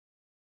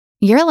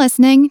You're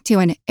listening to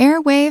an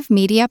Airwave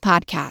Media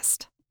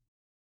Podcast.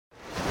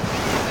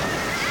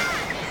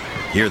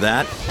 Hear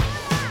that?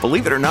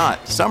 Believe it or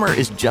not, summer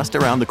is just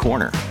around the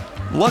corner.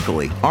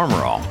 Luckily,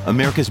 Armor All,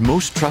 America's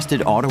most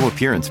trusted auto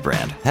appearance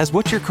brand, has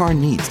what your car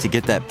needs to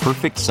get that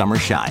perfect summer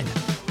shine.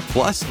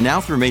 Plus,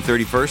 now through May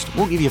 31st,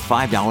 we'll give you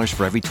 $5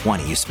 for every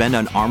 $20 you spend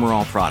on Armor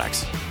All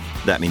products.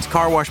 That means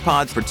car wash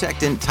pods,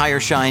 protectant, tire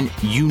shine,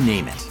 you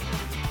name it.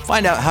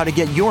 Find out how to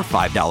get your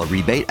 $5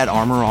 rebate at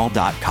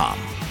armorall.com.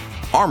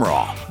 Armor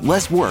All,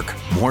 less work,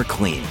 more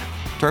clean.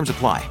 Terms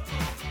apply.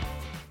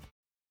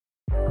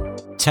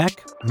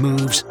 Tech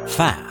moves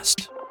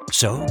fast,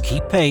 so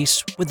keep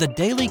pace with the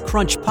Daily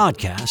Crunch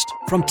podcast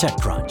from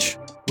TechCrunch.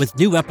 With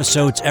new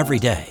episodes every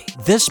day,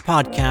 this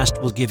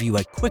podcast will give you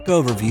a quick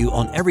overview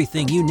on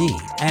everything you need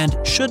and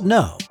should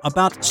know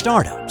about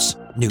startups,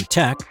 new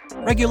tech,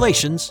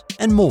 regulations,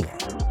 and more.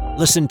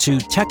 Listen to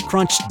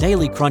TechCrunch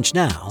Daily Crunch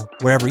now,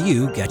 wherever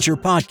you get your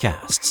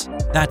podcasts.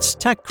 That's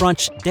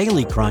TechCrunch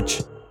Daily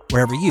Crunch,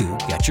 wherever you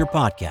get your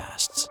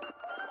podcasts.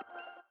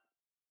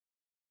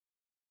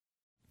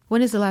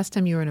 When is the last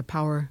time you were in a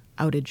power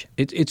outage?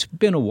 It's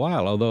been a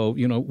while, although,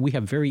 we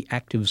have very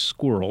active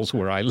squirrels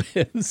where I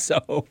live.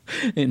 So,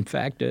 in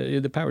fact,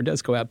 the power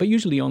does go out, but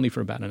usually only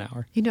for about an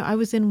hour. I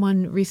was in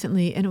one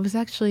recently, and it was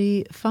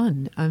actually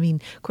fun. I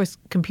mean, of course,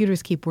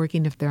 computers keep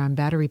working if they're on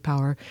battery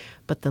power,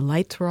 but the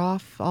lights were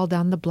off all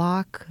down the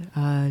block.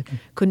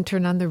 Couldn't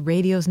turn on the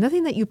radios.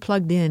 Nothing that you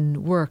plugged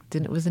in worked,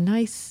 and it was a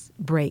nice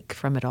break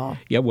from it all.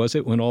 Yeah, was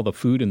it when all the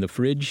food in the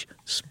fridge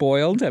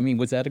spoiled? I mean,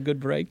 was that a good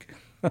break?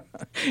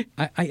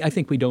 I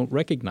think we don't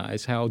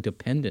recognize how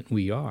dependent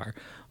we are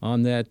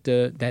on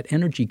that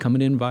energy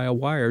coming in via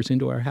wires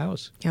into our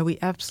house. Yeah, we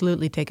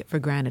absolutely take it for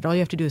granted. All you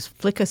have to do is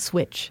flick a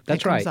switch.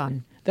 That's right. Comes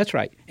on. That's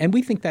right. And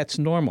we think that's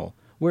normal.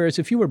 Whereas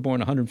if you were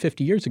born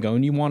 150 years ago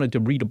and you wanted to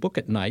read a book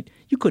at night,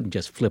 you couldn't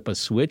just flip a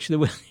switch.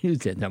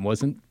 That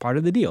wasn't part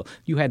of the deal.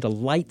 You had to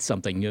light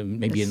something,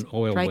 maybe an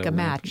oil well. Strike a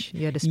match.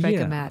 You had to strike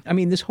a match. I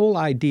mean, this whole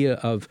idea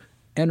of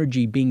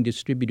energy being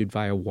distributed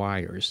via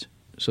wires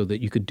so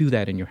that you could do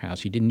that in your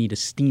house. You didn't need a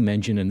steam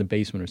engine in the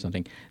basement or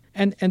something.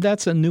 And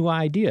that's a new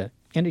idea.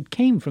 And it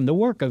came from the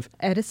work of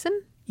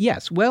Edison?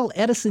 Yes. Well,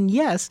 Edison,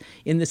 yes,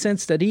 in the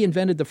sense that he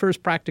invented the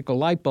first practical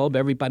light bulb.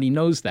 Everybody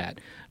knows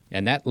that.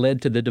 And that led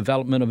to the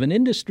development of an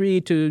industry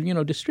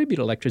to, distribute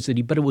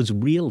electricity. But it was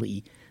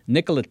really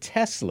Nikola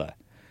Tesla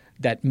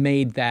that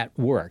made that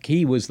work.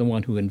 He was the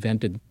one who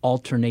invented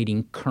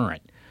alternating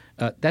current.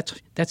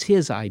 That's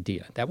his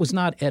idea. That was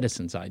not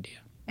Edison's idea.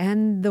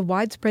 And the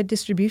widespread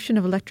distribution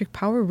of electric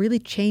power really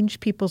changed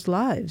people's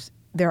lives.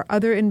 There are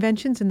other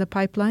inventions in the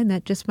pipeline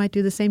that just might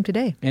do the same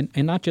today. And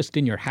not just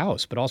in your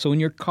house, but also in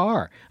your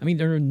car. I mean,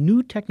 there are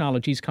new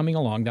technologies coming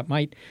along that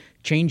might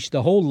change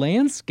the whole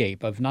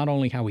landscape of not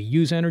only how we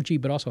use energy,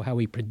 but also how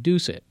we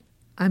produce it.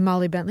 I'm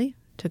Molly Bentley.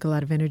 Took a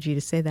lot of energy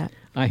to say that.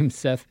 I'm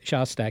Seth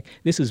Shostak.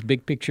 This is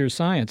Big Picture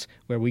Science,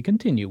 where we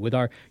continue with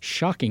our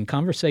shocking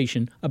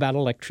conversation about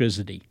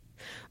electricity.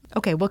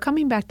 Okay, well,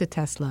 coming back to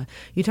Tesla,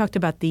 you talked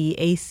about the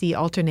AC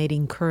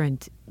alternating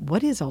current.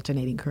 What is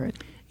alternating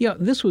current? Yeah,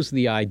 this was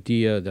the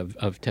idea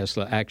of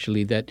Tesla,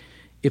 actually, that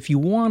if you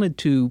wanted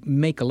to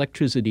make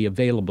electricity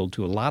available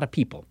to a lot of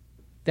people,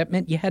 that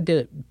meant you had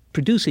to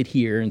produce it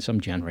here in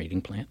some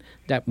generating plant.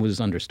 That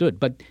was understood.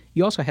 But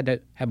you also had to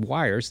have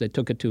wires that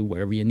took it to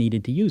wherever you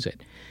needed to use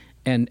it.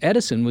 And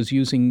Edison was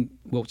using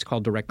what's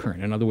called direct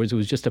current. In other words, it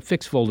was just a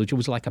fixed voltage. It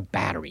was like a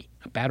battery.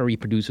 A battery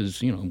produces,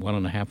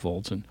 1.5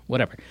 volts and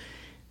whatever.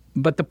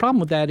 But the problem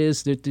with that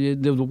is that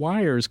the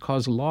wires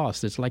cause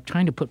loss. It's like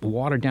trying to put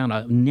water down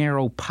a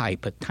narrow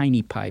pipe, a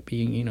tiny pipe.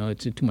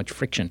 It's too much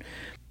friction.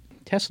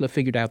 Tesla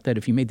figured out that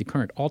if you made the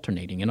current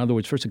alternating, in other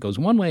words, first it goes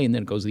one way and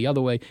then it goes the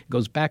other way, it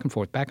goes back and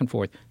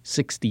forth,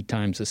 60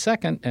 times a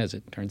second, as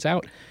it turns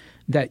out,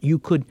 that you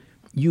could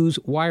use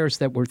wires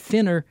that were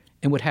thinner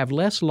and would have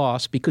less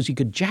loss because you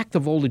could jack the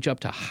voltage up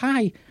to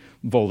high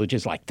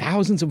voltages, like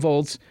thousands of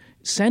volts,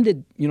 send it,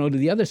 to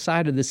the other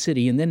side of the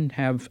city, and then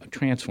have a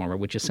transformer,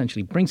 which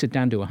essentially brings it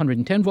down to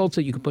 110 volts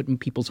that you can put in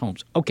people's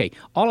homes. Okay,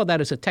 all of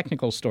that is a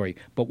technical story,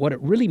 but what it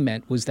really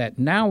meant was that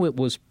now it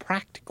was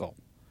practical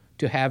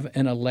to have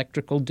an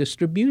electrical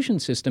distribution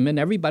system, and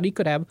everybody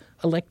could have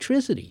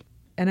electricity.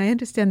 And I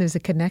understand there's a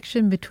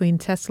connection between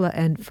Tesla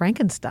and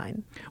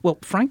Frankenstein. Well,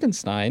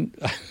 Frankenstein,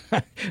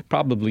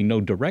 probably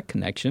no direct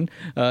connection,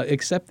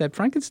 except that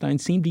Frankenstein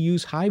seemed to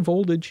use high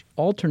voltage,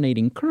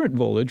 alternating current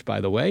voltage, by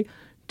the way,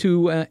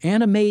 to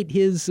animate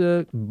his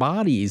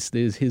bodies,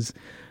 his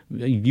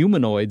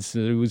humanoids.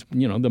 It was,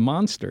 the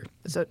monster.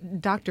 So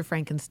Dr.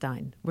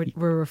 Frankenstein,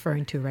 we're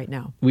referring to right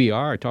now. We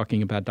are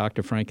talking about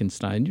Dr.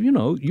 Frankenstein.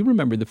 You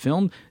remember the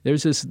film.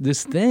 There's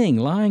this thing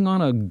lying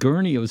on a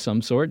gurney of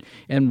some sort,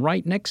 and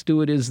right next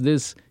to it is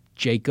this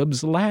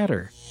Jacob's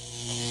ladder.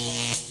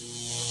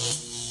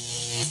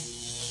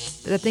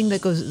 That thing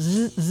that goes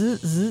zzz,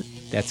 zzz,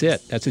 zzz. That's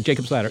it. That's a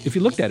Jacob's ladder. If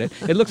you looked at it,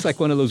 it looks like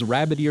one of those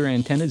rabbit ear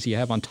antennas you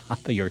have on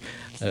top of your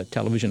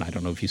television. I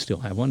don't know if you still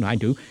have one. I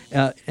do.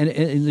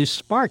 And this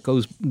spark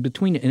goes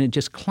between it, and it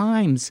just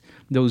climbs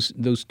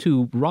those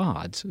two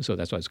rods. So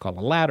that's why it's called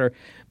a ladder.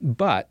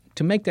 But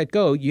to make that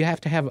go, you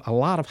have to have a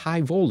lot of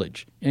high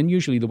voltage. And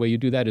usually the way you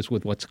do that is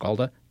with what's called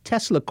a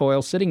Tesla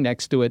coil sitting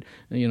next to it,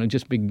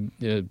 just big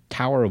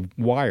tower of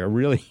wire,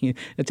 really.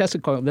 A Tesla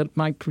coil that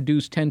might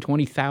produce 10,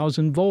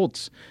 20,000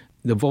 volts.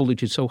 The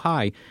voltage is so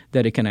high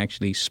that it can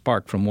actually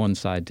spark from one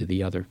side to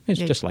the other. It's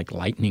just like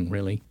lightning,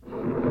 really. It's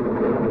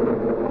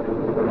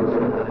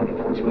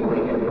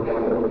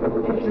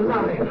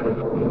alive.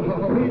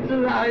 It's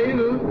alive.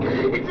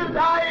 It's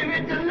alive.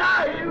 It's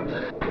alive.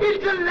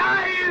 It's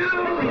alive.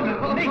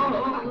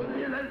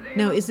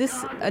 Now, is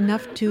this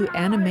enough to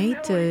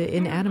animate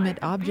inanimate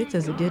objects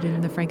as it did in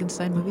the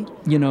Frankenstein movie?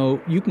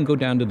 You can go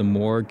down to the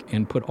morgue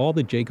and put all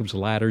the Jacob's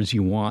ladders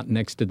you want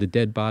next to the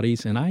dead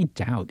bodies, and I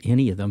doubt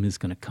any of them is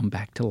going to come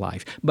back to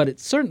life. But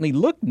it certainly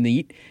looked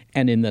neat,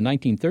 and in the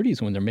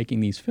 1930s when they're making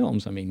these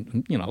films,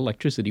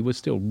 electricity was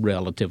still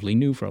relatively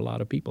new for a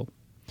lot of people.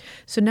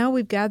 So now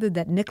we've gathered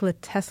that Nikola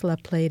Tesla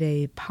played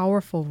a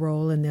powerful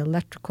role in the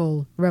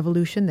electrical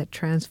revolution that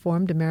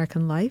transformed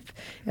American life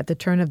at the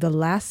turn of the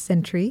last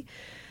century.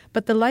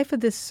 But the life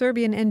of this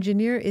Serbian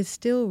engineer is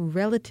still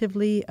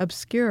relatively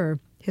obscure.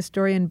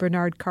 Historian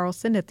Bernard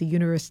Carlson at the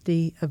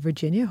University of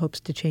Virginia hopes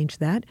to change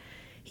that.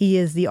 He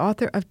is the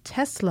author of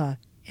Tesla,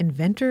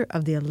 Inventor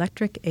of the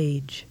Electric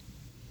Age.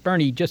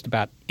 Bernie, just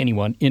about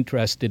anyone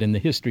interested in the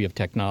history of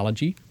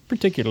technology,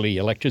 particularly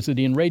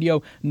electricity and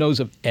radio,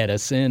 knows of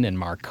Edison and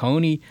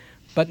Marconi.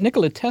 But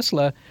Nikola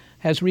Tesla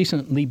has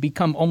recently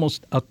become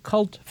almost a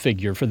cult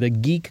figure for the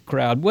geek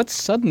crowd. What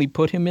suddenly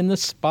put him in the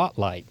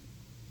spotlight?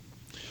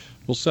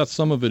 Well, Seth,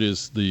 some of it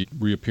is the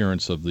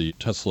reappearance of the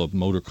Tesla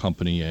Motor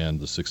Company and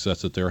the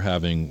success that they're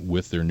having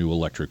with their new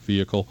electric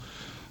vehicle.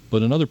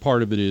 But another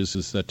part of it is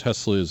that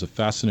Tesla is a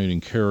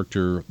fascinating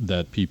character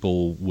that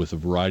people with a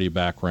variety of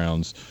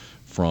backgrounds,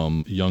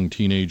 from young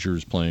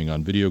teenagers playing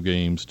on video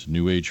games to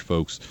new age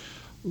folks,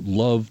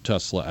 love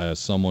Tesla as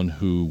someone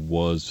who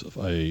was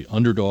a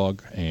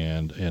underdog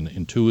and an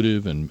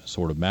intuitive and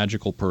sort of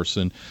magical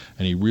person,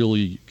 and he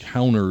really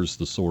counters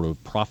the sort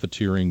of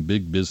profiteering,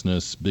 big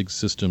business, big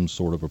system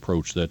sort of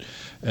approach that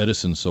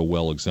Edison so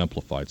well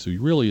exemplified. So he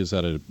really is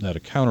at a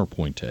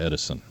counterpoint to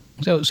Edison.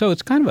 So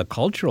it's kind of a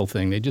cultural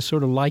thing. They just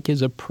sort of like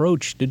his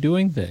approach to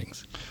doing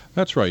things.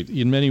 That's right.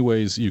 In many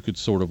ways, you could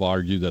sort of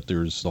argue that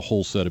there's a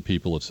whole set of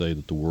people that say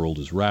that the world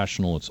is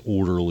rational, it's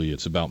orderly,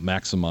 it's about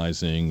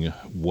maximizing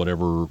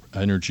whatever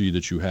energy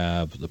that you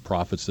have, the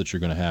profits that you're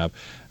going to have.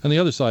 And the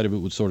other side of it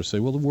would sort of say,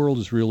 well, the world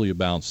is really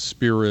about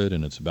spirit,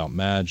 and it's about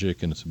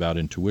magic, and it's about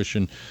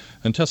intuition.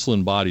 And Tesla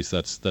embodies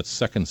that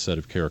second set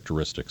of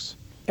characteristics.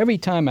 Every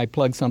time I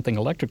plug something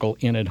electrical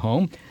in at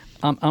home,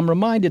 I'm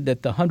reminded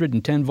that the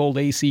 110-volt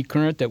AC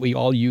current that we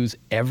all use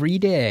every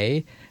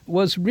day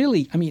was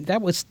really,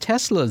 that was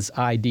Tesla's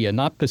idea,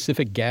 not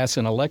Pacific Gas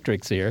and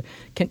Electric's here.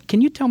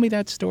 Can you tell me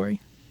that story?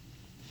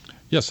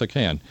 Yes, I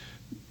can.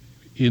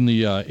 In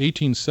the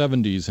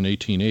 1870s and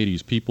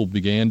 1880s, people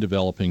began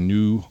developing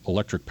new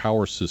electric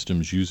power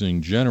systems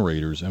using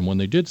generators, and when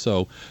they did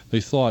so,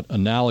 they thought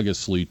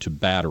analogously to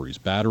batteries.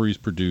 Batteries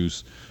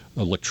produce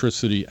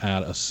electricity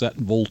at a set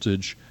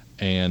voltage,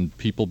 and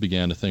people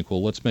began to think,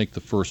 well, let's make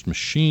the first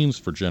machines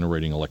for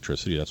generating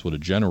electricity, that's what a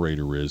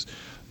generator is,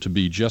 to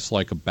be just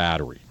like a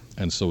battery.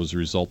 And so as a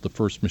result, the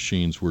first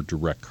machines were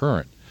direct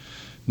current.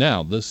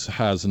 Now, this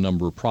has a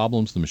number of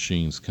problems. The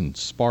machines can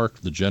spark.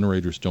 The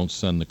generators don't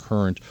send the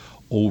current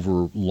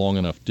over long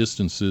enough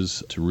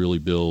distances to really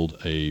build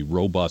a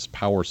robust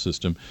power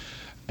system.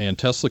 And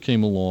Tesla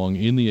came along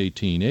in the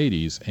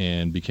 1880s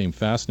and became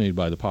fascinated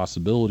by the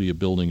possibility of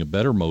building a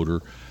better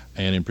motor.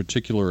 And in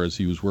particular, as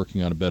he was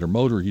working on a better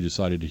motor, he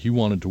decided he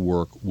wanted to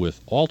work with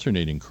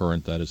alternating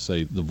current. That is,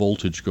 say, the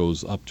voltage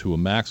goes up to a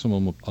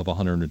maximum of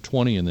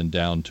 120 and then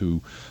down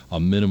to a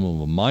minimum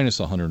of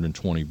minus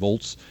 120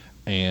 volts.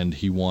 And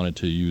he wanted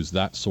to use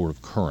that sort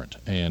of current.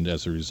 And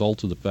as a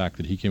result of the fact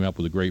that he came up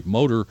with a great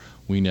motor,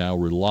 we now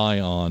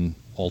rely on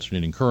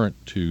alternating current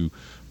to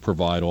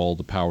provide all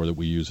the power that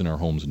we use in our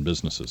homes and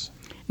businesses.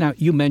 Now,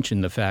 you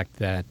mentioned the fact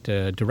that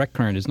direct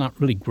current is not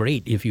really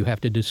great if you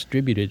have to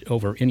distribute it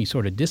over any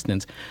sort of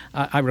distance.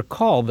 I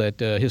recall that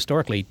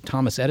historically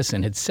Thomas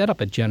Edison had set up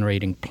a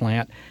generating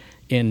plant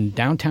in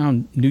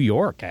downtown New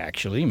York,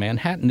 actually,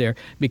 Manhattan there,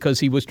 because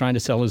he was trying to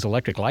sell his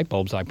electric light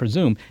bulbs, I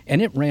presume,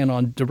 and it ran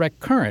on direct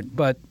current.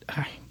 But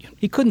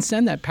he couldn't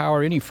send that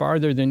power any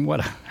farther than,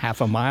 half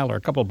a mile or a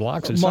couple of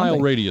blocks or something? A mile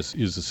radius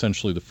is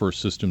essentially the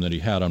first system that he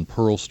had on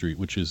Pearl Street,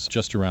 which is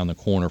just around the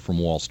corner from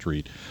Wall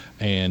Street.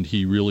 And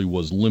he really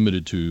was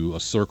limited to a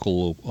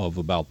circle of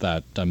about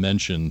that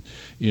dimension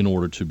in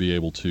order to be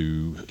able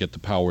to get the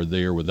power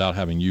there without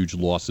having huge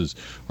losses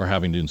or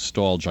having to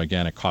install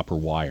gigantic copper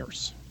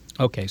wires.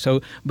 Okay,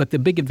 but the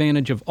big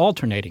advantage of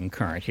alternating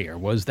current here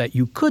was that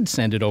you could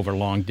send it over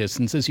long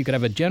distances. You could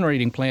have a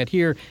generating plant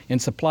here and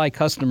supply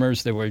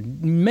customers that were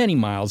many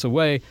miles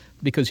away,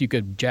 because you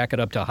could jack it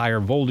up to higher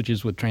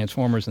voltages with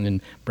transformers and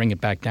then bring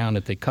it back down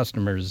at the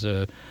customer's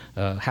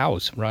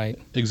house, right?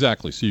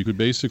 Exactly. So you could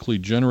basically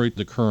generate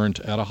the current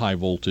at a high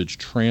voltage,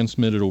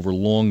 transmit it over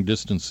long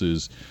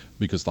distances,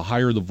 because the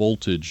higher the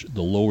voltage,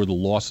 the lower the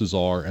losses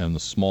are and the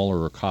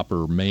smaller a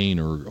copper main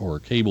or a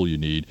cable you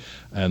need.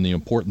 And the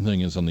important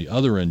thing is on the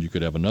other end, you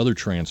could have another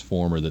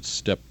transformer that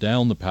stepped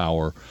down the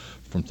power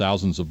from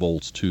thousands of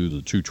volts to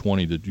the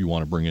 220 that you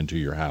want to bring into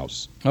your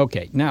house.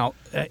 Okay. Now,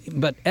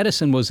 but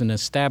Edison was an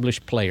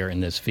established player in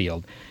this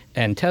field,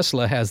 and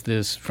Tesla has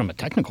this, from a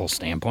technical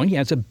standpoint, he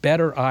has a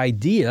better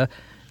idea.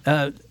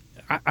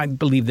 I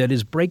believe that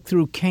his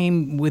breakthrough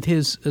came with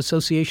his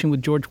association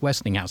with George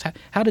Westinghouse.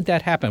 How did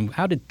that happen?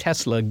 How did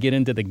Tesla get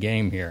into the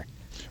game here?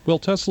 Well,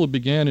 Tesla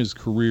began his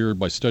career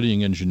by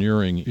studying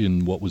engineering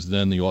in what was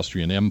then the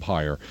Austrian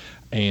Empire,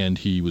 and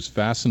he was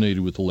fascinated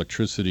with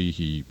electricity.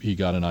 He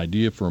got an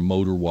idea for a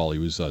motor while he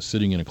was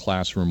sitting in a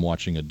classroom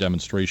watching a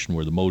demonstration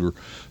where the motor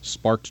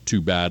sparked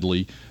too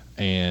badly,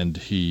 and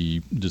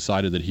he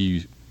decided that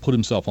he put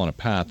himself on a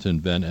path to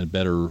invent a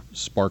better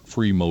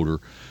spark-free motor,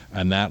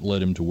 and that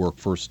led him to work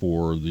first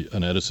for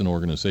an Edison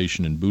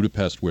organization in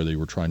Budapest, where they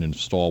were trying to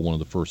install one of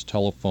the first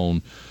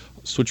telephone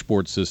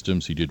switchboard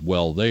systems. He did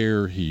well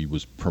there. He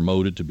was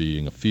promoted to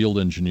being a field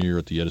engineer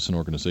at the Edison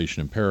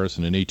organization in Paris,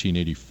 and in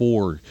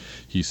 1884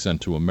 he's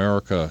sent to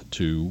America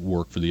to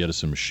work for the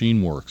Edison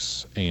Machine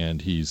Works,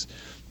 and he's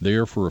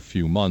there for a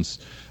few months,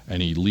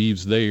 and he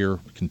leaves there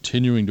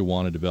continuing to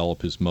want to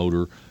develop his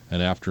motor,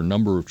 and after a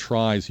number of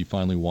tries he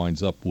finally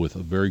winds up with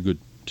a very good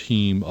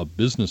team of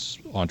business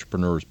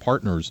entrepreneurs,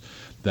 partners,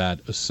 that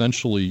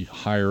essentially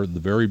hire the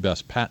very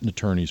best patent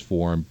attorneys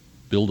for him,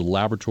 build a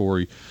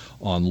laboratory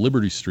on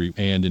Liberty Street,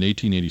 and in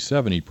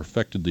 1887 he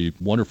perfected the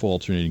wonderful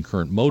alternating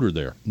current motor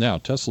there. Now,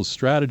 Tesla's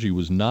strategy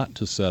was not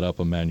to set up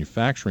a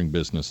manufacturing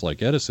business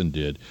like Edison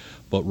did,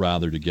 but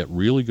rather to get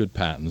really good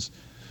patents,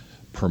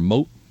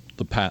 promote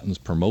the patents,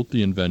 promote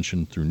the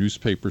invention through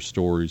newspaper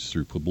stories,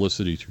 through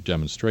publicity, through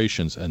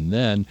demonstrations, and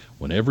then,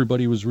 when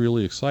everybody was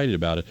really excited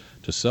about it,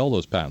 to sell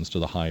those patents to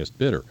the highest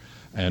bidder.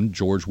 And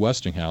George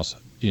Westinghouse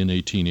in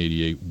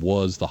 1888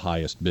 was the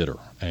highest bidder,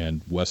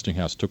 and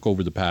Westinghouse took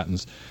over the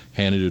patents,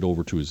 handed it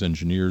over to his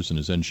engineers, and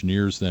his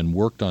engineers then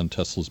worked on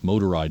Tesla's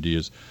motor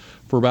ideas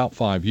for about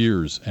 5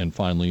 years and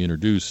finally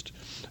introduced,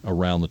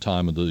 around the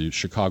time of the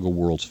Chicago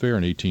World's Fair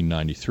in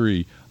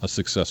 1893, a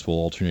successful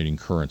alternating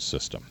current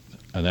system.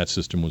 And that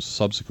system was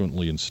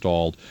subsequently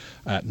installed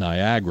at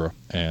Niagara,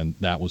 and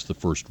that was the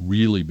first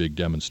really big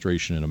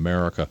demonstration in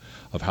America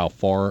of how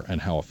far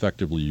and how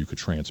effectively you could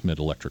transmit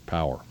electric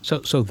power.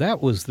 So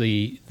that was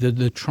the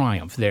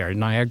triumph there,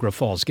 Niagara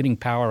Falls, getting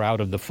power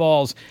out of the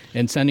falls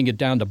and sending it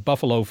down to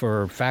Buffalo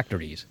for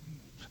factories.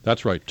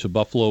 That's right, to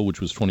Buffalo, which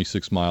was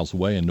 26 miles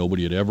away, and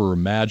nobody had ever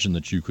imagined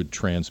that you could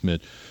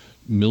transmit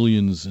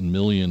millions and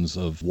millions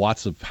of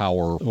watts of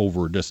power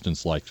over a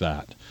distance like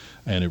that.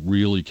 And it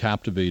really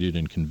captivated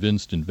and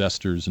convinced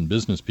investors and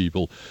business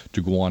people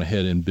to go on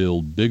ahead and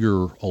build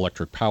bigger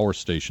electric power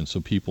stations.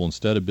 So people,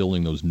 instead of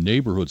building those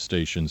neighborhood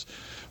stations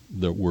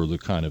that were the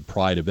kind of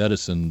pride of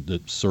Edison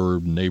that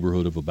served a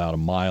neighborhood of about a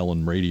mile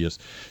in radius,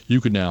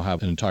 you could now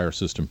have an entire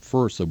system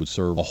first that would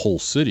serve a whole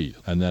city.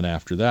 And then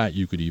after that,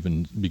 you could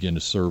even begin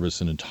to service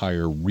an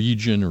entire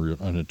region or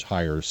an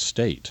entire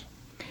state.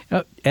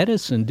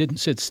 Edison didn't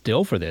sit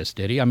still for this,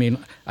 did he? I mean,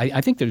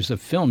 I think there's a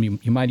film, you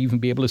might even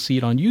be able to see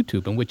it on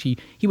YouTube, in which he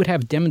would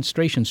have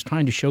demonstrations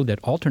trying to show that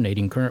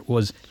alternating current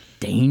was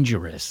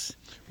dangerous.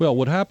 Well,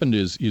 what happened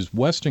is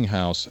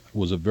Westinghouse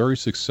was a very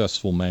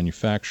successful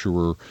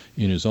manufacturer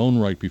in his own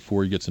right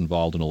before he gets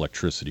involved in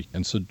electricity.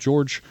 And so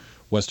George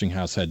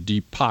Westinghouse had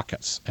deep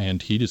pockets,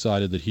 and he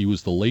decided that he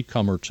was the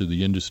latecomer to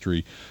the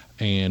industry.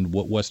 And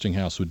what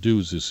Westinghouse would do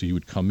is he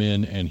would come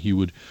in and he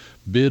would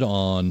bid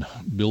on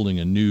building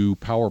a new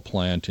power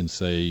plant in,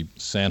 say,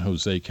 San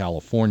Jose,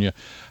 California,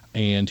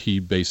 and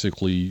he'd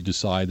basically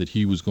decide that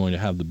he was going to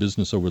have the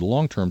business over the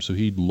long term, so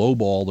he'd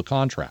lowball the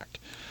contract.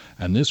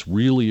 And this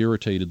really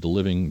irritated the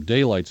living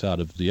daylights out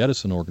of the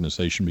Edison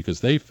organization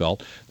because they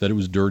felt that it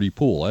was dirty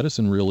pool.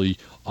 Edison really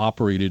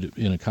operated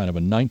in a kind of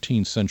a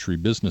 19th century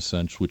business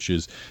sense, which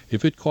is,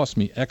 if it costs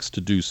me X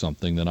to do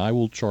something, then I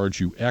will charge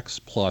you X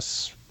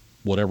plus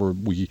whatever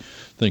we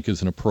think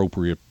is an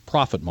appropriate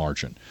profit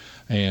margin.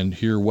 And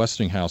here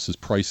Westinghouse is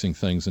pricing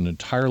things in an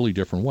entirely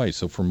different way.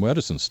 So from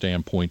Edison's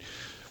standpoint,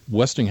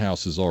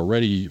 Westinghouse is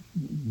already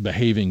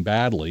behaving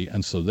badly,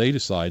 and so they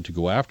decide to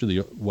go after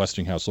the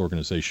Westinghouse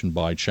organization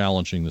by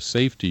challenging the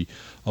safety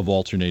of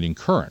alternating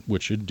current,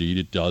 which indeed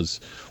it does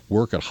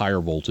work at higher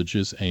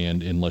voltages,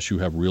 and unless you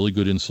have really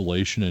good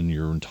insulation and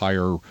your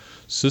entire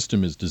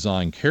system is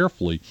designed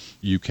carefully,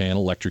 you can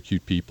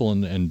electrocute people,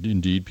 and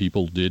indeed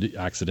people did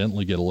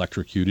accidentally get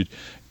electrocuted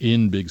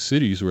in big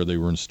cities where they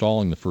were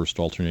installing the first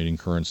alternating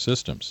current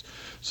systems.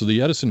 So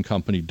the Edison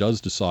company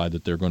does decide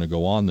that they're going to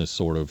go on this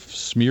sort of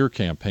smear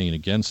campaign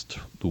against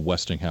the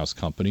Westinghouse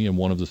company, and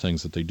one of the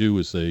things that they do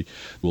is they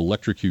will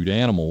electrocute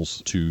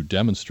animals to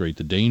demonstrate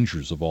the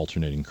dangers of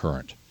alternating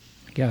current.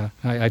 Yeah,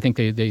 I think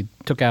they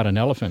took out an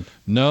elephant.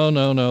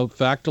 No.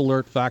 Fact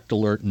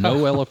alert.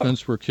 No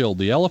elephants were killed.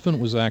 The elephant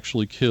was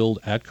actually killed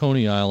at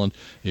Coney Island.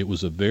 It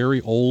was a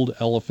very old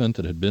elephant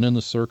that had been in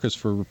the circus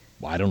for,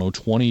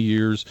 20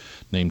 years,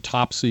 named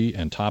Topsy,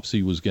 and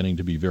Topsy was getting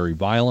to be very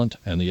violent,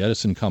 and the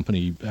Edison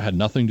Company had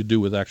nothing to do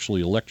with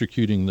actually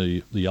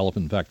electrocuting the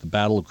elephant. In fact, the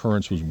battle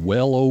occurrence was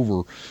well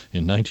over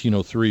in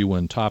 1903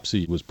 when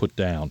Topsy was put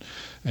down.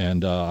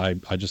 And I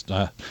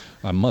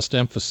must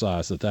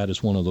emphasize that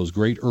is one of those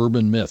great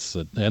urban myths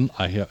that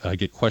I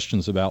get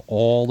questions about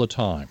all the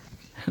time.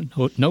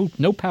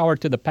 No power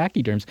to the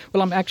pachyderms.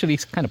 Well, I'm actually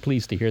kind of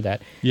pleased to hear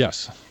that.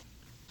 Yes.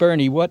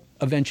 Bernie, what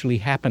eventually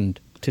happened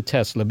to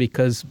Tesla?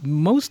 Because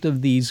most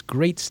of these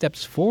great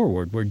steps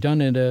forward were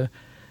done in a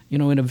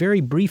very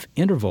brief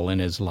interval in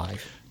his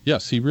life.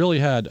 Yes, he really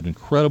had an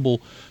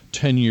incredible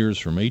 10 years.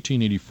 From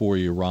 1884,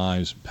 he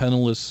arrives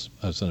penniless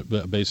as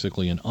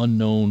basically an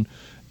unknown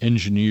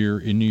engineer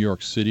in New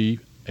York City.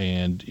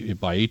 And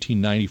by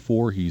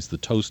 1894, he's the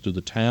toast of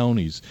the town.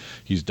 He's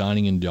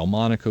dining in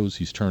Delmonico's.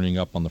 He's turning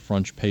up on the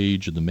front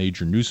page of the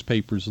major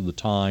newspapers of the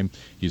time.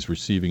 He's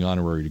receiving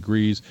honorary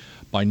degrees.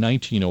 By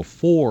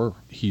 1904,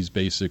 he's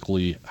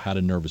basically had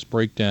a nervous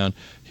breakdown.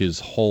 His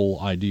whole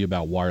idea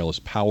about wireless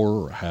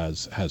power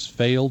has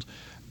failed,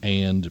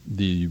 and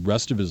the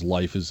rest of his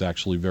life is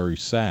actually very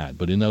sad.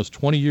 But in those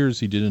 20 years,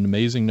 he did an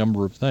amazing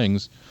number of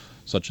things,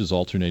 such as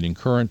alternating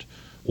current,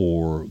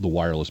 or the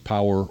wireless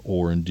power,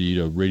 or indeed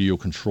a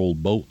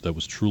radio-controlled boat that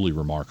was truly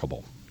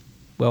remarkable.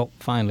 Well,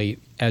 finally,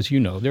 as you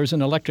know, there's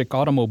an electric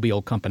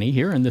automobile company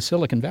here in the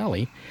Silicon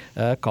Valley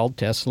called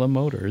Tesla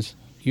Motors.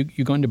 You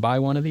going to buy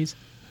one of these?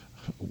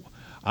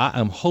 I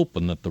am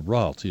hoping that the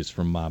royalties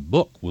from my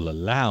book will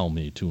allow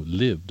me to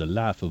live the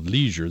life of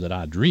leisure that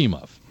I dream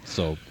of.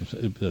 So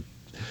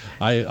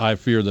I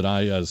fear that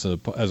I, as a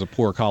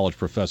poor college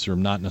professor,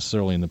 am not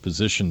necessarily in the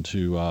position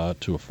to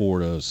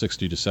afford a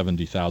 $60,000 to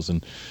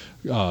 $70,000,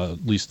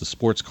 at least the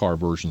sports car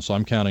version. So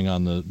I'm counting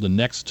on the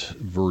next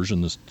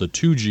version, the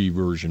 2G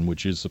version,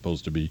 which is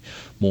supposed to be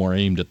more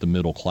aimed at the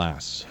middle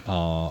class.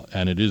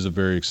 And it is a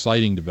very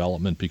exciting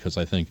development because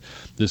I think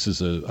this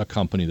is a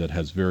company that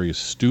has very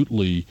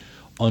astutely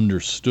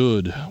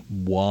understood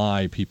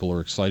why people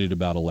are excited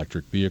about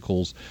electric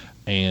vehicles,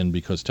 and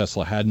because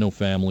Tesla had no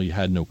family,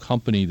 had no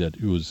company, that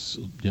it was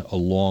a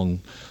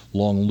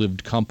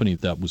long-lived company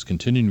that was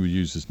continuing to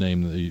use his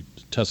name. The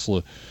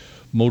Tesla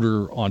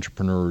motor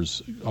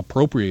entrepreneurs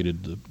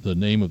appropriated the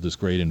name of this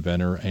great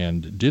inventor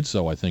and did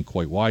so, I think,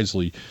 quite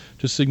wisely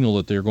to signal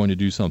that they're going to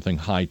do something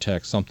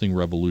high-tech, something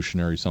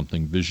revolutionary,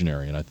 something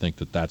visionary. And I think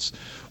that that's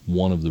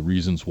one of the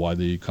reasons why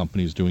the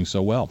company is doing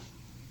so well.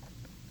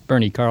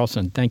 Bernie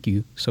Carlson, thank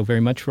you so very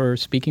much for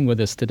speaking with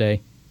us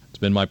today. It's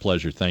been my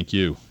pleasure. Thank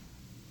you.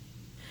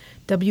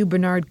 W.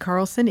 Bernard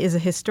Carlson is a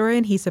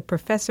historian. He's a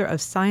professor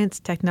of science,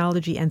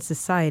 technology, and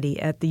society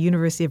at the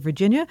University of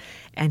Virginia,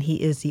 and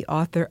he is the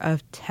author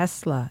of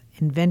Tesla,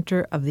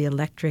 Inventor of the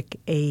Electric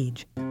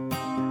Age.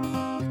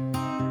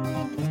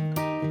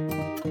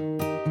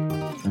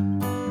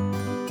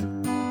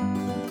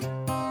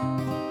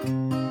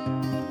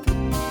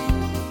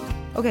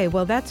 Okay,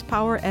 well, that's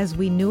power as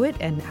we knew it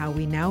and how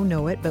we now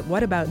know it. But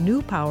what about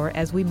new power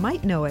as we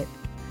might know it?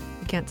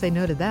 We can't say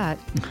no to that.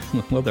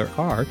 Well, there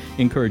are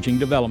encouraging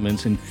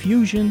developments in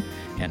fusion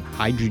and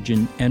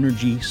hydrogen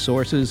energy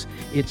sources.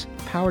 It's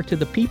power to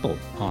the people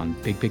on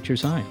Big Picture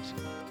Science.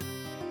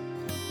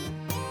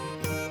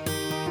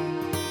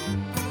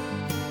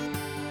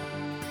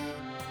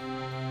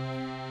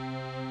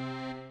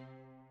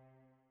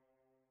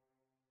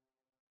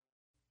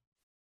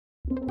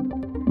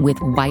 With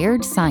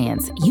Wired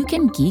Science, you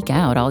can geek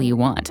out all you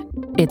want.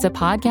 It's a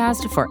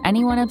podcast for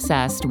anyone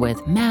obsessed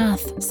with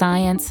math,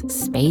 science,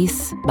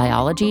 space,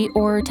 biology,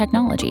 or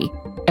technology.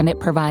 And it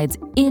provides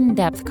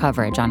in-depth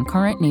coverage on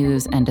current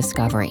news and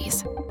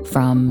discoveries.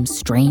 From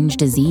strange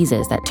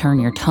diseases that turn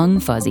your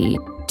tongue fuzzy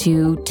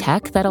to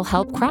tech that'll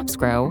help crops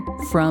grow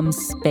from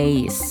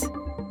space.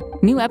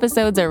 New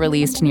episodes are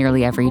released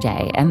nearly every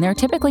day, and they're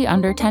typically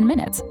under 10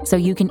 minutes, so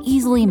you can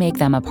easily make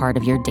them a part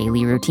of your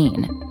daily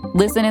routine.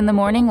 Listen in the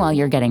morning while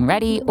you're getting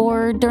ready,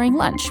 or during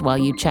lunch while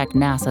you check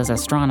NASA's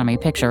astronomy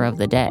picture of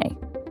the day.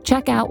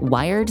 Check out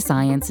Wired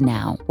Science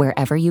now,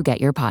 wherever you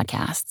get your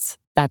podcasts.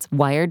 That's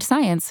Wired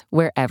Science,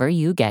 wherever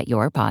you get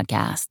your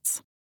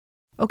podcasts.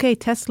 Okay,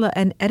 Tesla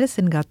and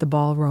Edison got the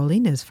ball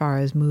rolling as far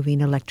as moving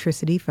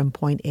electricity from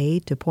point A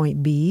to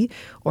point B,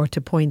 or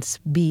to points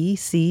B,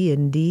 C,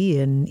 and D,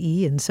 and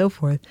E, and so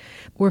forth.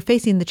 We're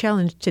facing the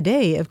challenge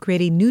today of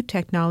creating new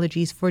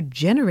technologies for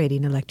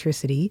generating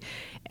electricity,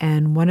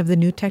 and one of the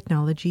new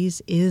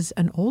technologies is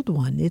an old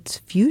one. It's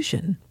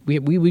fusion.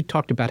 We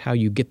talked about how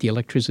you get the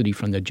electricity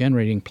from the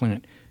generating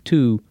plant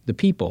to the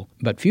people,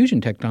 but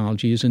fusion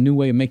technology is a new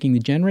way of making the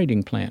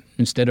generating plant.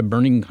 Instead of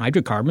burning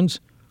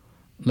hydrocarbons,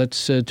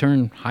 let's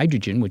turn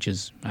hydrogen, which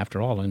is,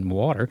 after all, in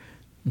water,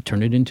 and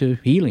turn it into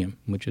helium,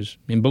 which is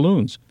in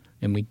balloons.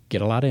 and we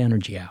get a lot of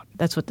energy out.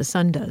 That's what the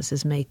sun does,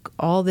 is make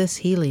all this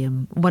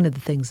helium. One of the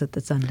things that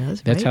the sun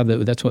does, That's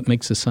right? that's what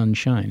makes the sun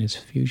shine, is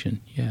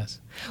fusion, yes.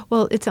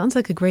 Well, it sounds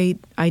like a great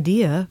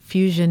idea,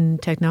 fusion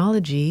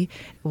technology.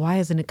 Why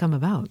hasn't it come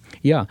about?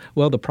 Yeah,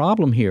 well, the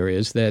problem here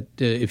is that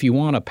if you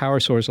want a power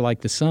source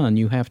like the sun,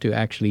 you have to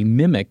actually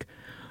mimic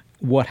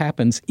what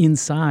happens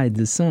inside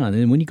the sun.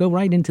 And when you go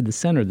right into the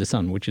center of the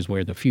sun, which is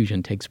where the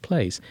fusion takes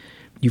place,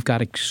 you've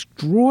got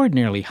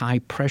extraordinarily high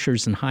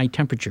pressures and high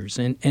temperatures.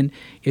 And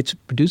it's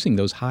producing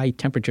those high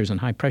temperatures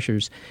and high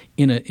pressures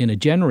in a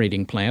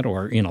generating plant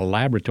or in a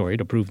laboratory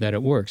to prove that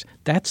it works.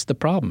 That's the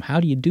problem. How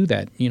do you do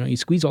that? You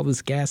squeeze all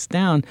this gas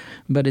down,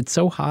 but it's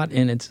so hot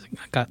and it's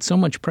got so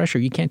much pressure,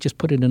 you can't just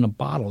put it in a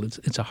bottle.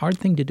 It's a hard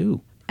thing to do.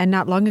 And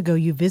not long ago,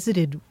 you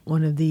visited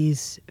one of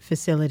these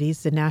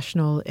facilities, the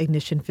National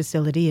Ignition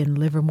Facility in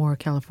Livermore,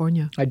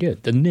 California. I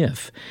did, the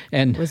NIF.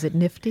 And was it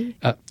nifty?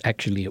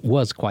 Actually, it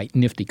was quite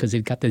nifty because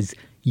it got this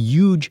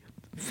huge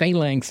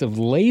phalanx of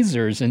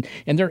lasers,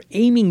 and they're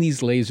aiming these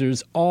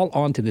lasers all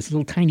onto this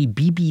little tiny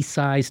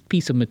BB-sized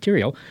piece of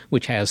material,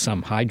 which has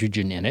some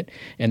hydrogen in it,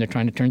 and they're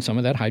trying to turn some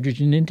of that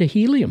hydrogen into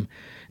helium.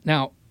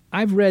 Now,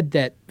 I've read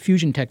that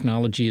fusion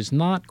technology is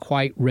not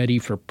quite ready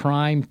for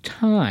prime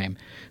time.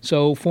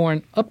 So for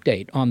an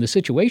update on the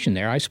situation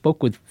there, I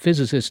spoke with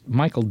physicist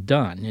Michael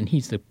Dunn, and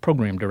he's the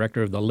program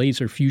director of the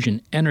Laser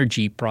Fusion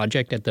Energy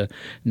Project at the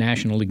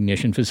National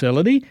Ignition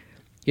Facility.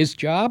 His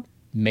job,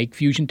 make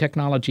fusion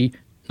technology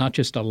not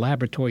just a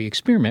laboratory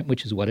experiment,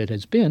 which is what it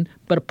has been,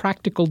 but a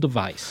practical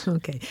device.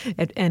 Okay.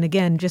 And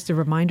again, just a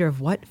reminder of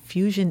what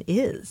fusion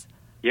is.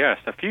 Yes,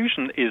 so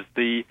fusion is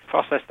the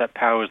process that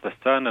powers the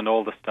sun and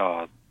all the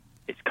stars.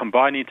 It's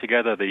combining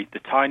together the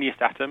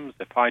tiniest atoms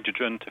of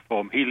hydrogen to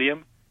form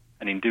helium,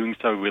 and in doing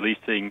so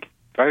releasing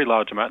very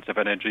large amounts of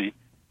energy,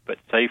 but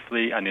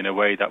safely and in a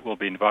way that will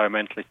be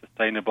environmentally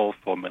sustainable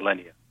for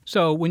millennia.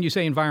 So when you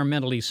say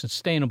environmentally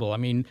sustainable, I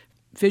mean,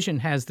 fission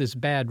has this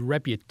bad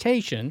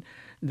reputation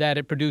that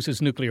it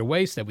produces nuclear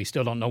waste that we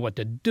still don't know what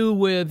to do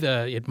with.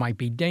 It might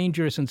be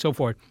dangerous and so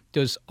forth.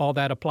 Does all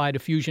that apply to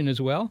fusion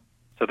as well?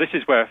 So this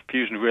is where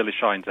fusion really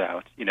shines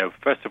out.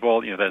 First of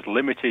all, there's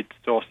limited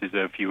sources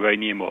of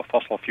uranium or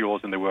fossil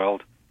fuels in the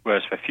world,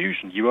 whereas for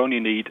fusion, you only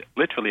need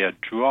literally a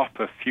drop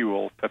of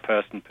fuel per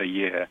person per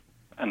year.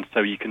 And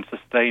so you can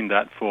sustain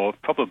that for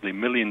probably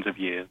millions of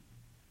years.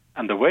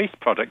 And the waste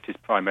product is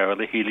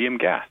primarily helium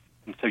gas.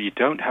 And so you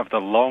don't have the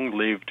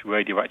long-lived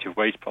radioactive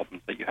waste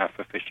problems that you have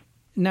for fission.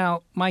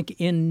 Now, Mike,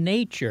 in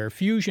nature,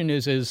 fusion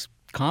is as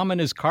common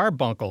as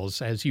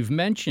carbuncles, as you've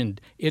mentioned.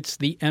 It's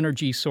the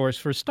energy source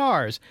for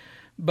stars.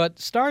 But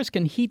stars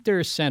can heat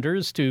their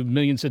centers to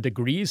millions of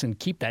degrees and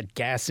keep that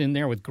gas in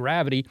there with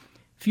gravity.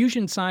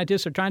 Fusion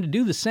scientists are trying to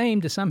do the same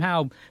to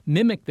somehow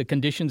mimic the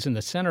conditions in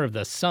the center of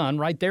the sun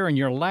right there in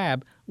your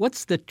lab.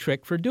 What's the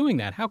trick for doing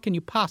that? How can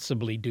you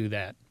possibly do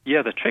that?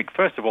 Yeah, the trick,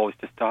 first of all, is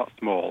to start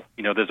small.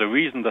 There's a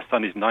reason the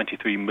sun is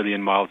 93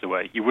 million miles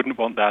away. You wouldn't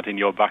want that in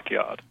your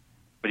backyard.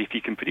 But if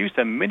you can produce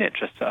a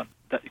miniature sun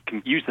that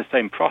can use the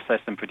same process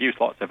and produce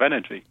lots of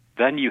energy,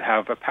 then you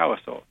have a power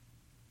source.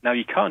 Now,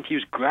 you can't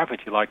use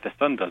gravity like the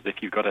sun does if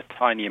you've got a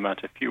tiny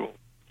amount of fuel.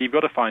 So you've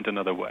got to find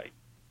another way.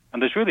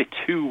 And there's really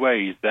two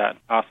ways that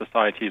our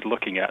society is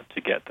looking at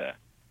to get there.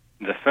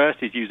 The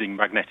first is using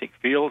magnetic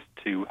fields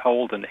to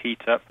hold and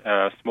heat up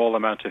a small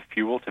amount of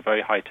fuel to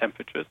very high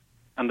temperatures.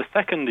 And the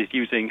second is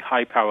using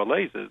high-power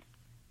lasers,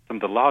 some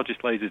of the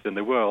largest lasers in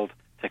the world,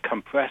 to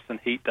compress and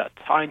heat that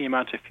tiny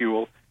amount of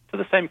fuel to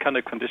the same kind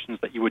of conditions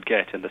that you would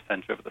get in the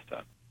center of the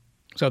sun.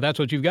 So that's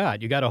what you've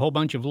got. You've got a whole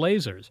bunch of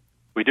lasers.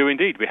 We do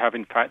indeed. We have,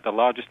 in fact, the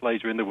largest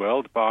laser in the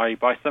world by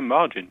some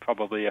margin,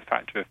 probably a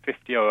factor of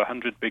 50 or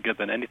 100 bigger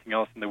than anything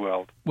else in the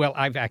world. Well,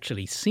 I've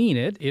actually seen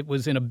it. It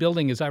was in a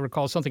building, as I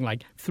recall, something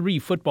like 3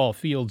 football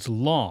fields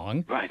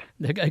long. Right.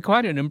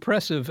 Quite an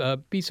impressive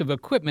piece of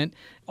equipment.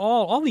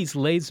 All these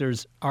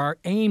lasers are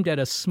aimed at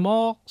a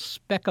small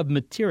speck of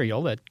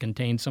material that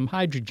contains some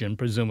hydrogen,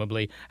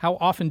 presumably. How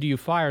often do you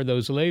fire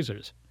those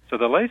lasers? So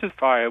the lasers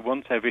fire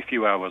once every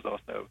few hours or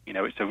so.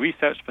 It's a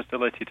research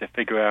facility to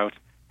figure out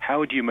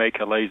how do you make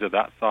a laser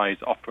that size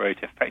operate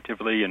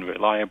effectively and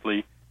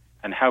reliably,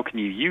 and how can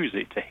you use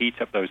it to heat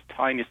up those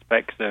tiny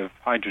specks of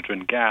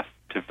hydrogen gas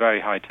to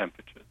very high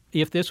temperatures?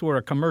 If this were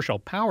a commercial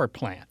power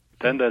plant,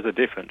 then there's a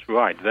difference.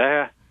 Right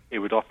there, it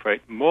would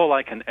operate more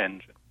like an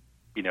engine.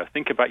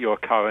 Think about your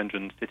car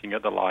engine sitting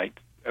at the light.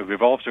 It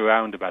revolves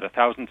around about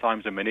 1,000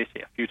 times a minute,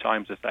 a few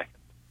times a second.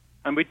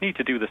 And we'd need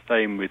to do the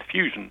same with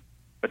fusion,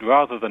 but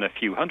rather than a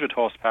few hundred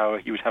horsepower,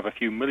 you would have a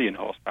few million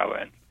horsepower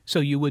engine. So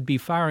you would be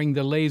firing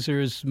the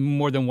lasers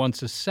more than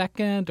once a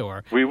second,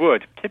 or? We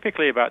would,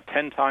 typically about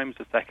 10 times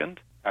a second,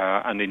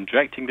 and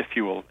injecting the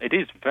fuel. It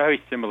is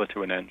very similar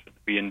to an engine.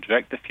 We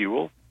inject the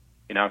fuel.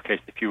 In our case,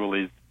 the fuel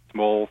is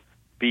small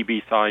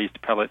BB-sized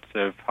pellets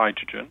of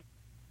hydrogen.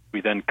 We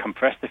then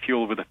compress the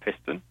fuel with a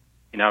piston.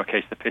 In our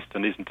case, the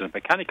piston isn't a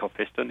mechanical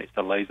piston, it's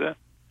a laser.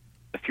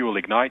 The fuel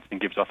ignites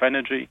and gives off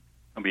energy.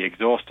 and we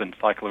exhaust and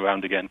cycle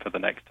around again for the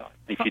next time.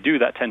 If you do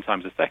that 10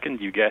 times a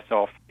second, you get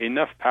off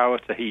enough power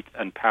to heat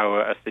and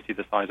power a city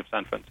the size of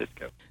San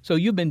Francisco. So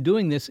you've been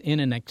doing this in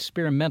an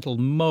experimental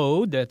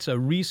mode. That's a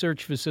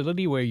research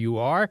facility where you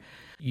are.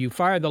 You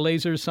fire the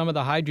lasers, some of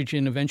the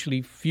hydrogen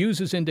eventually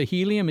fuses into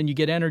helium, and you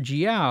get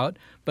energy out.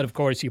 But of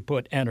course, you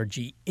put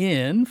energy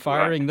in,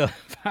 firing the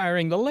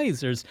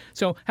lasers.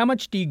 So how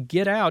much do you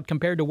get out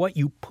compared to what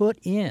you put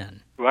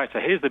in? Right, so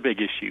here's the big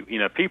issue.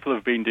 People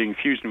have been doing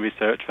fusion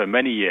research for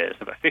many years,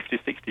 about 50,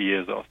 60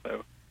 years or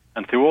so.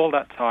 And through all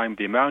that time,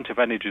 the amount of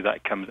energy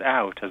that comes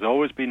out has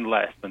always been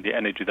less than the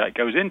energy that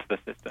goes into the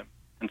system.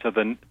 And so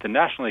the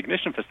National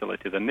Ignition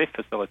Facility, the NIF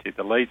facility,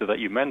 the laser that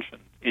you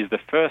mentioned, is the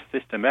first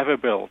system ever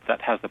built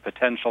that has the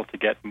potential to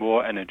get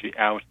more energy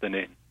out than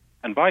in.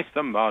 And by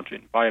some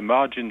margin, by a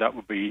margin that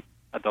would be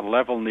at the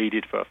level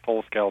needed for a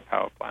full-scale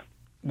power plant.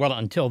 Well,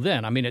 until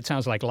then, it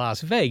sounds like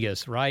Las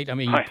Vegas, right?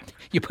 Right.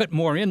 You put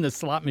more in the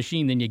slot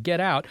machine than you get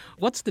out.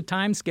 What's the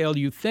time scale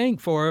you think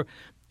for,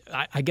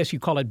 I guess you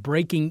call it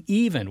breaking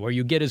even, where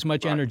you get as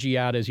much energy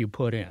out as you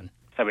put in?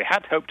 So we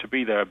had hoped to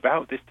be there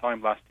about this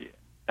time last year.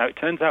 Now, it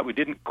turns out we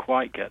didn't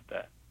quite get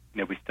there.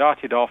 We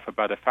started off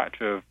about a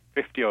factor of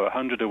 50 or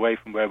 100 away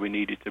from where we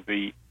needed to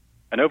be.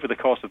 And over the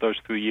course of those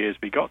 3 years,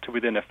 we got to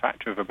within a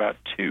factor of about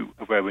 2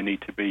 of where we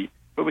need to be.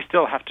 But we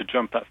still have to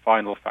jump that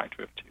final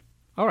factor of 2.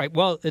 All right.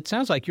 Well, it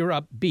sounds like you're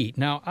upbeat.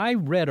 Now, I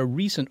read a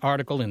recent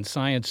article in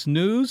Science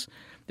News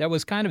that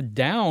was kind of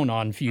down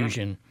on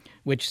fusion,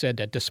 which said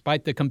that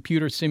despite the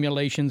computer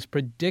simulations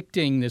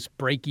predicting this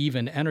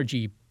break-even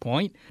energy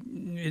point,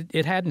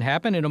 it hadn't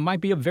happened, and it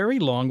might be a very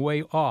long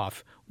way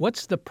off.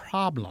 What's the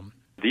problem?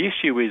 The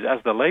issue is,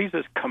 as the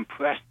lasers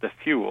compress the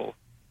fuel,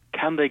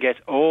 can they get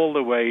all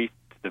the way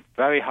to the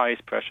very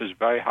highest pressures,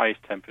 very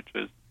highest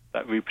temperatures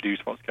that reproduce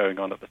what's going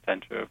on at the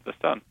center of the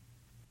sun?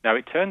 Now,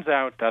 it turns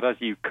out that as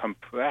you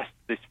compress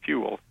this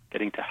fuel,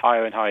 getting to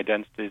higher and higher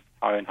densities,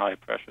 higher and higher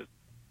pressures,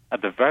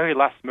 at the very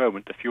last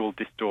moment, the fuel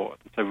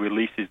distorts, so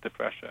releases the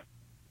pressure.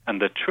 And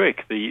the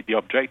trick, the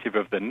objective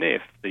of the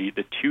NIF,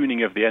 the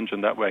tuning of the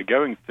engine that we're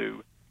going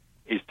through,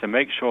 is to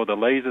make sure the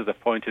lasers are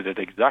pointed at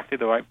exactly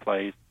the right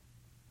place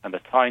and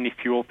the tiny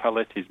fuel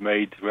pellet is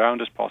made as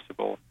round as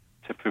possible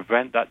to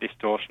prevent that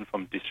distortion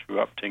from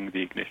disrupting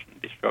the ignition,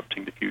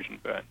 disrupting the fusion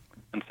burn.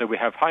 And so we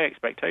have high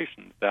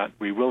expectations that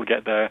we will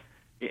get there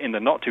in the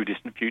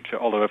not-too-distant future,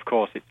 although, of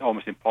course, it's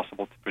almost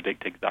impossible to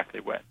predict exactly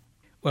when.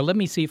 Well, let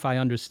me see if I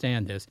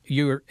understand this.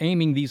 You're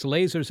aiming these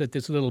lasers at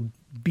this little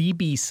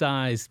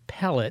BB-sized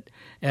pellet,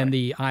 and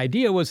the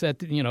idea was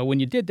that, when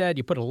you did that,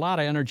 you put a lot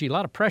of energy, a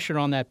lot of pressure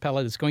on that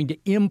pellet. It's going to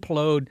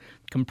implode,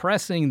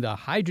 compressing the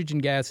hydrogen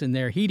gas in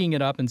there, heating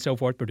it up, and so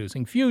forth,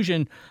 producing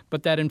fusion,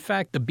 but that, in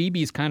fact, the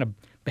BB is kind of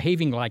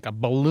behaving like a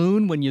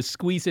balloon. When you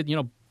squeeze it,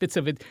 bits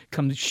of it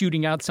come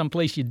shooting out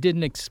someplace you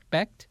didn't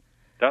expect.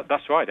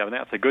 That's right.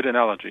 That's a good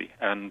analogy.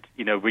 And,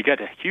 we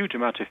get a huge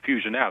amount of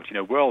fusion out,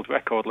 world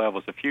record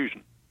levels of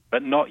fusion,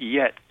 but not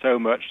yet so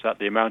much that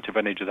the amount of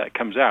energy that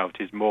comes out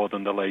is more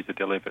than the laser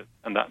delivers.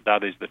 And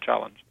that is the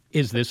challenge.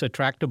 Is this a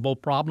tractable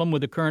problem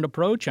with the current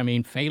approach?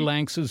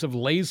 Phalanxes of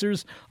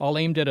lasers all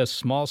aimed at a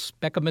small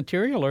speck of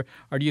material, or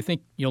do you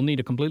think you'll need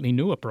a completely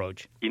new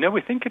approach?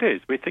 We think it is.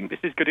 We think this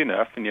is good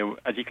enough. And,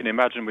 as you can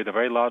imagine, with a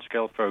very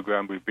large-scale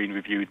program, we've been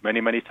reviewed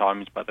many, many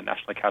times by the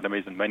national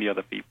academies and many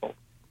other people.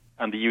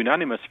 And the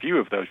unanimous view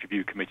of those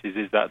review committees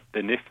is that the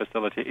NIF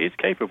facility is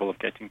capable of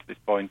getting to this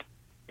point.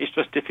 It's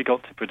just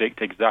difficult to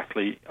predict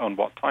exactly on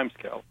what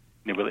timescale.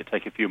 Will it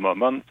take a few more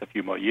months, a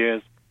few more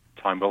years?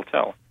 Time will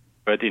tell.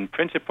 But in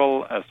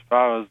principle, as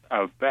far as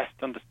our best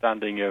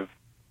understanding of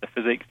the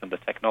physics and the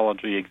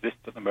technology exists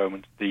at the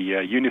moment,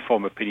 the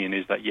uniform opinion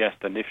is that, yes,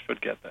 the NIF should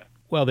get there.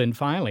 Well, then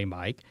finally,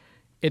 Mike,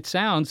 it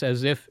sounds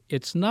as if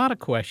it's not a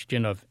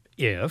question of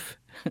if.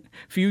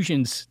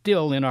 Fusion's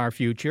still in our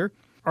future.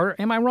 Or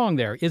am I wrong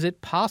there? Is it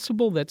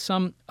possible that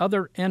some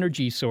other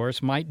energy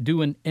source might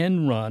do an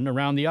end run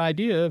around the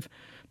idea of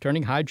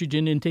turning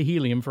hydrogen into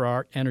helium for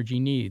our energy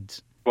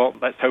needs? Well,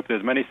 let's hope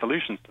there's many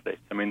solutions to this.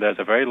 There's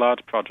a very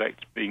large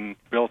project being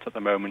built at the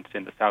moment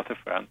in the south of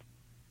France,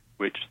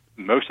 which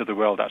most of the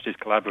world actually is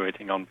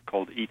collaborating on,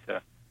 called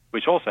ITER,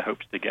 which also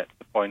hopes to get to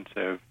the point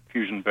of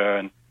fusion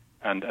burn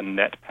and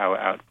net power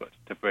output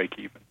to break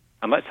even.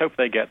 And let's hope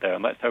they get there,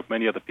 and let's hope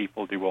many other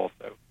people do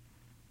also.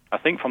 I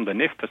think from the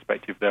NIF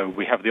perspective, though,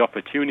 we have the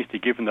opportunity,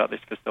 given that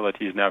this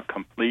facility is now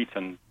complete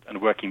and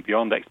working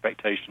beyond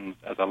expectations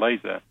as a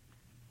laser,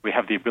 we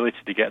have the ability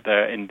to get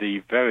there in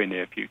the very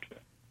near future.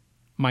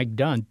 Mike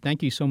Dunn,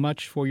 thank you so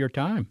much for your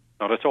time.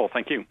 Not at all.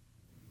 Thank you.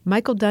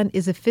 Michael Dunn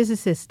is a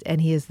physicist,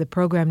 and he is the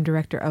program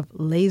director of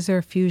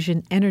Laser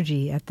Fusion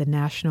Energy at the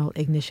National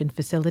Ignition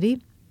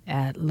Facility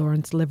at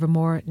Lawrence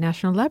Livermore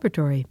National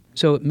Laboratory.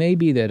 So it may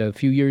be that a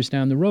few years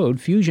down the road,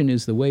 fusion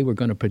is the way we're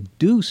going to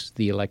produce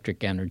the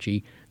electric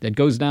energy that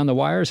goes down the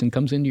wires and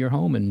comes into your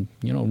home and,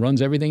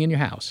 runs everything in your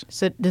house.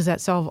 So does that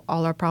solve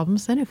all our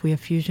problems then if we have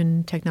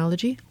fusion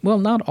technology? Well,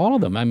 not all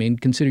of them.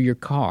 Consider your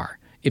car.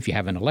 If you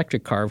have an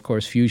electric car, of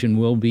course, fusion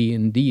will be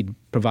indeed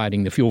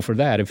providing the fuel for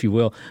that, if you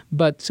will.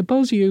 But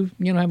suppose you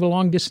have a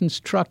long-distance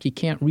truck. You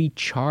can't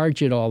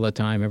recharge it all the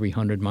time every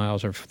 100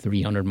 miles or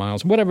 300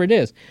 miles, whatever it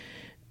is.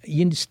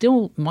 You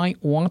still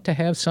might want to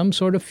have some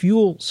sort of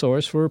fuel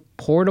source for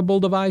portable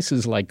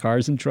devices like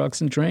cars and trucks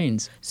and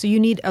trains. So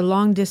you need a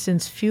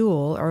long-distance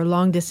fuel or a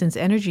long-distance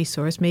energy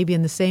source, maybe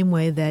in the same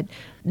way that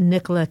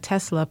Nikola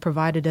Tesla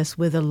provided us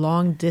with a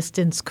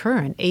long-distance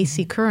current.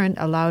 AC current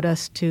allowed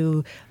us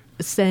to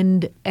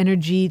send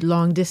energy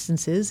long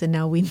distances, and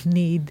now we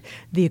need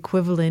the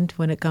equivalent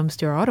when it comes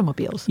to our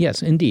automobiles.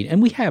 Yes, indeed.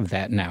 And we have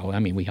that now. I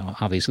mean, we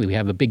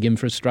have a big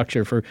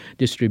infrastructure for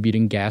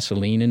distributing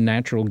gasoline and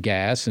natural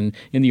gas. And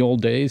in the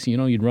old days,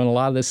 you'd run a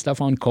lot of this stuff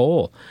on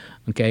coal.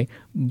 Okay.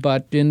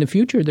 But in the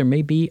future, there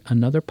may be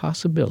another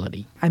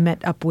possibility. I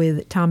met up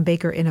with Tom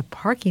Baker in a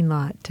parking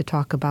lot to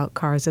talk about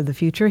cars of the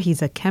future.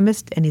 He's a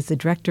chemist, and he's the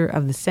director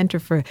of the Center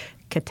for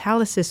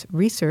Catalysis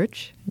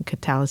Research.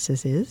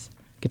 Catalysis is?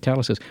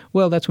 Catalysis.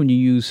 Well, that's when you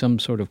use some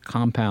sort of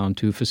compound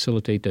to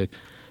facilitate the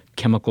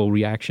chemical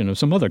reaction of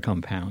some other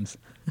compounds.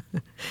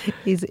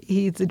 He's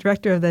the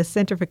director of the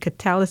Center for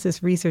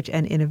Catalysis Research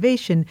and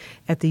Innovation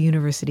at the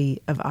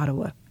University of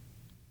Ottawa.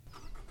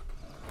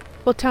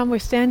 Well, Tom, we're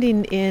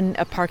standing in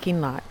a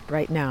parking lot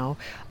right now.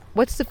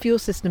 What's the fuel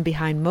system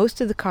behind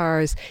most of the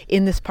cars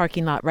in this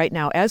parking lot right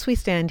now as we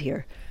stand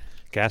here?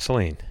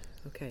 Gasoline.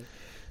 Okay.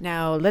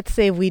 Now, let's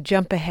say we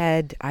jump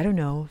ahead,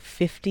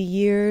 50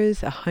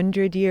 years,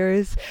 100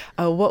 years.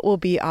 What will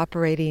be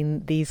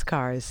operating these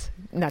cars?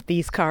 Not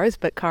these cars,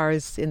 but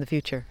cars in the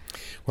future.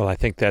 Well, I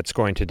think that's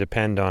going to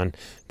depend on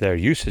their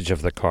usage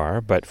of the car.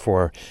 But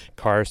for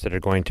cars that are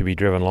going to be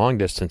driven long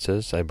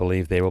distances, I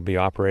believe they will be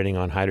operating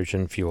on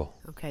hydrogen fuel.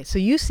 Okay, so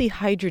you see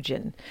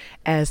hydrogen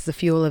as the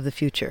fuel of the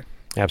future.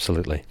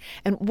 Absolutely.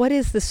 And what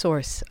is the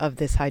source of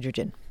this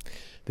hydrogen?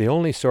 The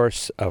only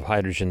source of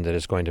hydrogen that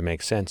is going to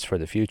make sense for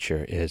the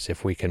future is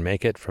if we can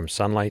make it from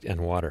sunlight and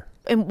water.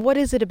 And what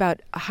is it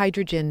about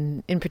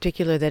hydrogen in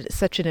particular that is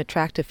such an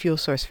attractive fuel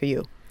source for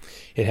you?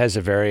 It has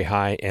a very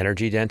high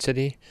energy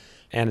density,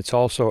 and it's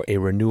also a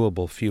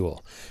renewable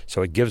fuel.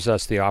 So it gives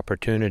us the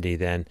opportunity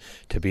then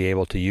to be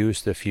able to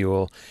use the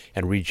fuel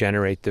and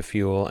regenerate the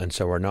fuel, and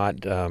so we're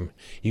not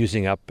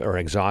using up or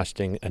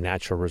exhausting a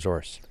natural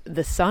resource.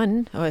 The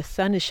sun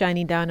is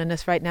shining down on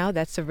us right now.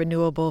 That's a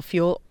renewable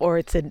fuel, or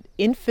it's an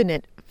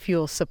infinite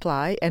fuel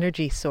supply,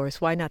 energy source.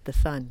 Why not the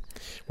sun?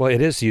 Well,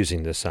 it is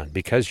using the sun.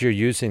 Because you're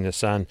using the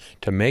sun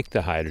to make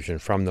the hydrogen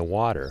from the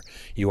water,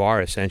 you are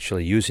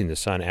essentially using the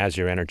sun as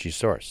your energy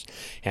source.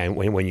 And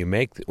when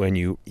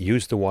you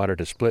use the water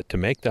to split to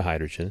make the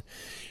hydrogen,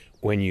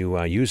 when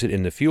you use it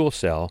in the fuel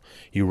cell,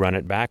 you run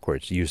it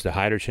backwards. You use the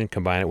hydrogen,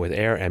 combine it with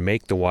air, and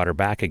make the water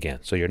back again.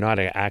 So you're not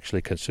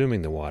actually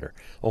consuming the water,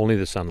 only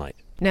the sunlight.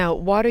 Now,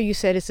 water, you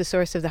said, is the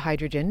source of the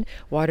hydrogen.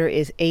 Water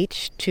is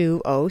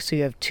H2O, so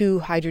you have two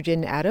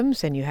hydrogen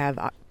atoms, and you have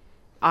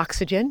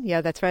oxygen.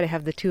 Yeah, that's right. I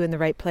have the two in the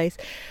right place.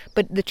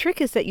 But the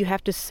trick is that you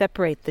have to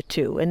separate the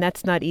two, and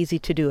that's not easy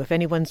to do. If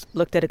anyone's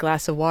looked at a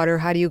glass of water,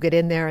 how do you get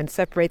in there and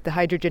separate the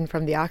hydrogen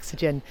from the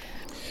oxygen?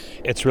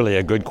 It's really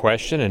a good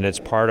question, and it's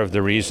part of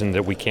the reason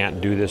that we can't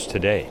do this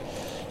today.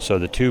 So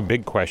the two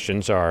big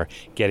questions are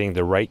getting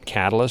the right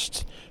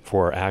catalyst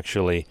for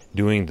actually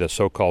doing the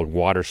so-called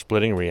water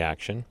splitting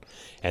reaction,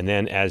 and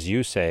then, as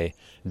you say,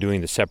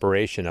 doing the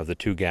separation of the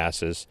two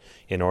gases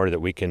in order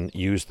that we can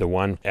use the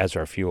one as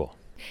our fuel.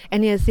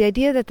 And is the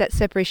idea that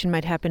separation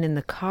might happen in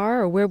the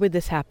car, or where would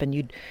this happen?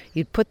 You'd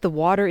put the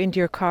water into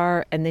your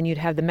car, and then you'd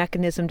have the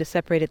mechanism to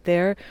separate it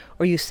there,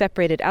 or you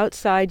separate it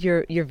outside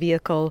your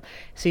vehicle,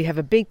 so you have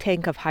a big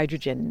tank of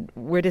hydrogen.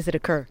 Where does it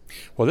occur?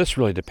 Well, this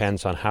really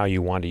depends on how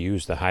you want to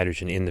use the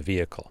hydrogen in the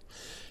vehicle.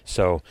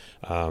 So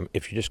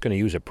if you're just going to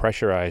use a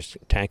pressurized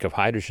tank of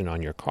hydrogen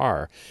on your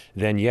car,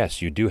 then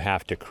yes, you do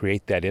have to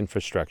create that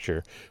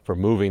infrastructure for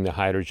moving the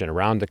hydrogen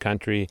around the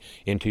country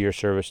into your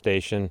service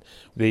station.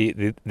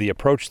 The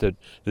approach that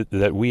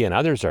we and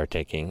others are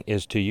taking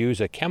is to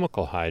use a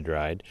chemical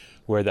hydride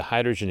where the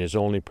hydrogen is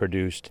only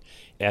produced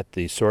at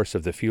the source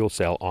of the fuel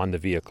cell on the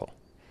vehicle.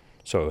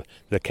 So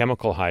the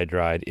chemical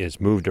hydride is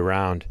moved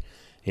around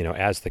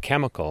as the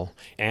chemical,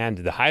 and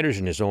the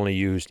hydrogen is only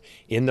used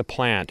in the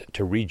plant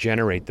to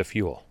regenerate the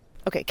fuel.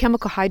 Okay,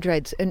 chemical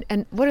hydrides,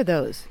 and what are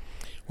those?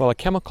 Well, a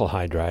chemical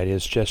hydride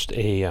is just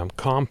a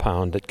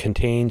compound that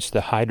contains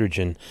the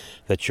hydrogen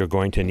that you're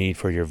going to need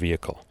for your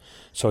vehicle.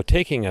 So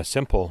taking a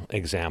simple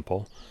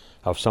example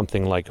of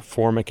something like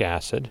formic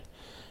acid,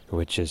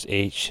 which is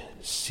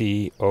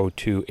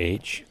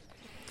HCO2H,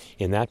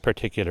 in that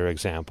particular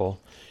example,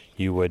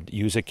 you would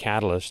use a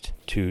catalyst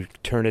to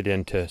turn it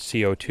into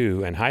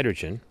CO2 and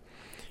hydrogen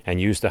and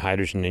use the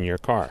hydrogen in your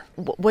car.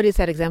 What is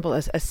that example?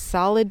 A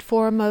solid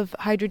form of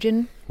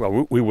hydrogen?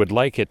 Well, we would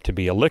like it to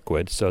be a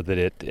liquid so that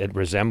it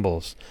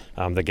resembles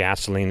the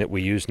gasoline that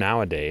we use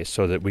nowadays,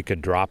 so that we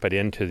could drop it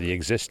into the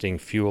existing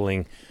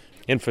fueling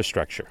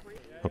infrastructure.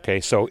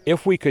 Okay, so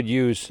if we could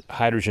use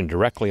hydrogen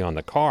directly on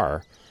the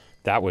car,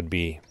 that would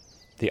be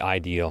the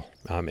ideal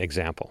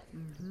example.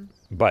 Mm-hmm.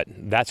 But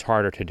that's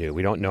harder to do.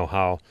 We don't know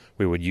how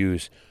we would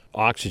use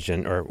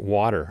oxygen or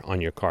water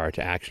on your car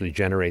to actually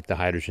generate the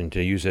hydrogen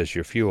to use as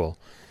your fuel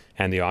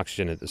and the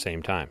oxygen at the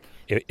same time.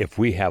 If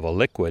we have a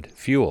liquid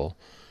fuel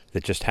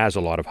that just has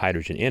a lot of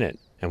hydrogen in it,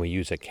 and we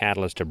use a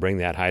catalyst to bring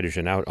that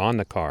hydrogen out on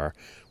the car,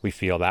 we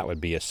feel that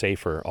would be a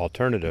safer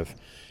alternative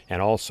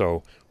and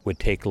also would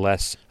take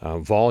less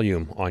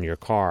volume on your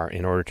car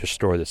in order to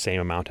store the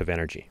same amount of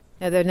energy.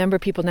 Now, there are a number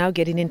of people now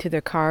getting into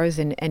their cars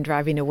and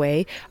driving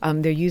away.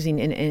 They're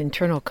using an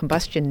internal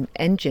combustion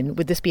engine.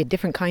 Would this be a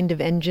different kind of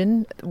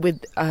engine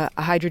with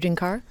a hydrogen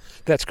car?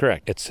 That's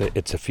correct.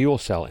 It's a fuel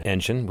cell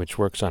engine which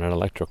works on an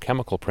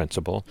electrochemical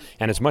principle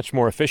and is much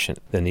more efficient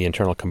than the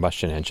internal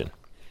combustion engine.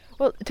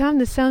 Well, Tom,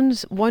 this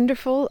sounds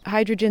wonderful.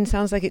 Hydrogen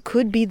sounds like it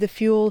could be the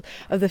fuel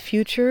of the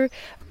future.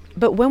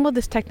 But when will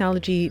this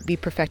technology be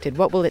perfected?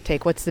 What will it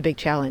take? What's the big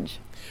challenge?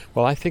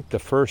 Well, I think the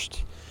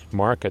first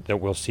market that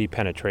we'll see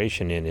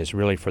penetration in is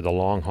really for the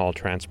long-haul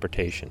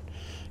transportation.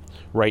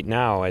 Right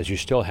now, as you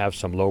still have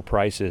some low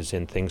prices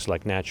in things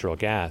like natural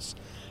gas,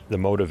 the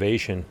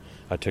motivation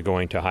to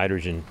going to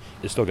hydrogen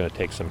is still going to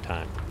take some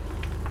time.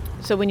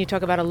 So when you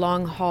talk about a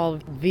long-haul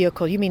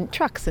vehicle, you mean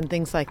trucks and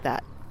things like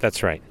that?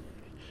 That's right.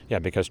 Yeah,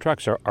 because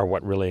trucks are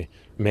what really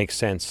makes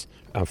sense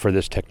for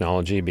this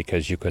technology,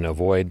 because you can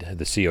avoid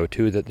the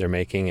CO2 that they're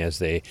making as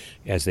they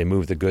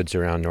move the goods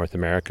around North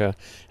America,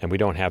 and we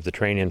don't have the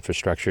train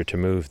infrastructure to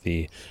move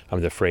the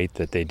freight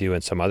that they do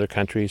in some other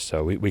countries.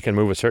 So we can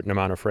move a certain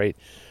amount of freight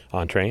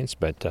on trains,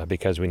 but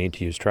because we need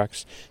to use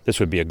trucks, this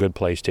would be a good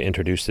place to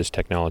introduce this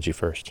technology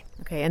first.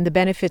 Okay, and the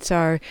benefits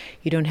are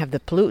you don't have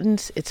the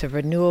pollutants, it's a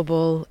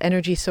renewable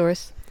energy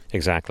source?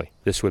 Exactly.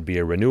 This would be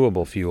a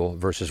renewable fuel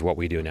versus what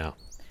we do now.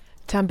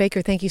 Tom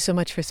Baker, thank you so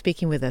much for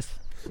speaking with us.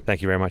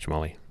 Thank you very much,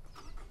 Molly.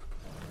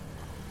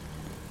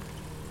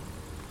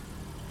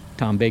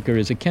 Tom Baker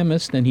is a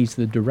chemist, and he's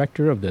the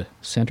director of the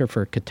Center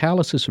for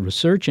Catalysis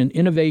Research and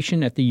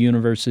Innovation at the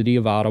University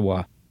of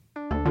Ottawa.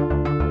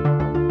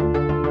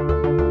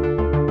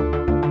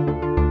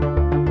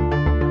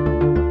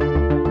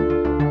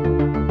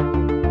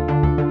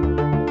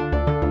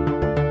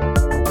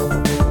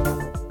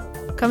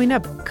 Coming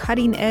up,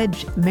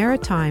 cutting-edge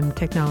maritime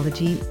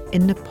technology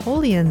in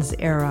Napoleon's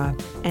era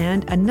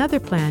and another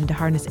plan to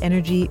harness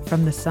energy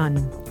from the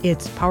sun.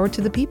 It's Power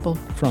to the People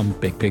from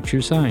Big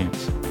Picture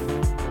Science.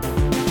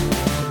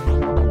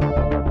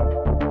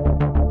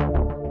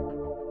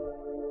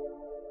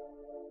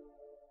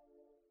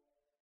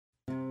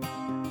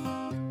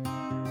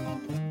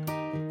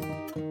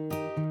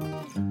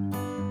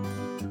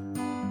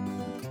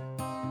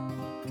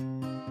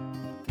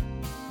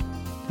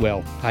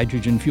 Well,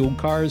 hydrogen-fueled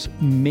cars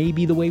may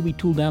be the way we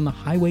tool down the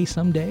highway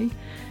someday.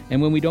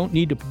 And when we don't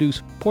need to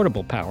produce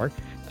portable power,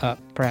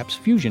 perhaps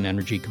fusion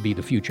energy could be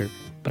the future.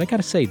 But I got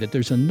to say that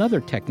there's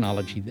another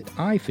technology that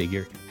I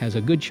figure has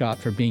a good shot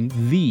for being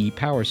the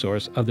power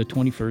source of the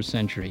 21st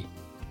century.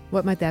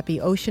 What might that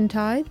be? Ocean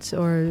tides,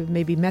 or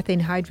maybe methane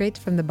hydrates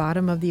from the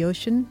bottom of the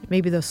ocean?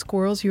 Maybe those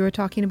squirrels you were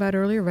talking about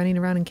earlier running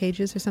around in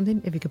cages or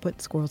something, if you could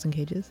put squirrels in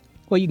cages.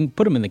 Well, you can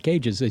put them in the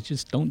cages. They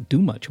just don't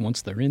do much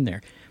once they're in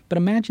there. But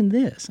imagine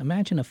this.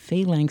 Imagine a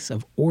phalanx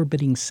of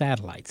orbiting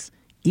satellites.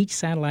 Each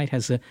satellite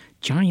has a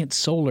giant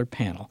solar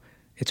panel.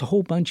 It's a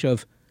whole bunch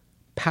of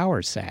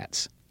power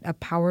sats. A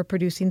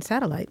power-producing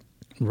satellite.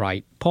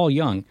 Right. Paul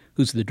Young,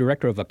 who's the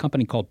director of a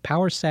company called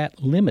PowerSat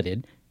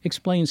Limited,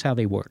 explains how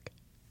they work.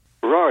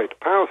 Right,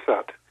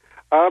 PowerSat.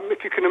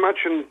 If you can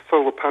imagine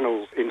solar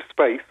panels in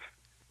space,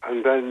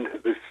 and then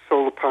the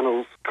solar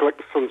panels collect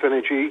the sun's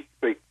energy,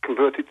 they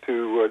convert it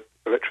to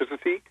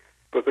electricity,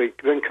 but they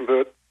then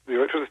convert the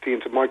electricity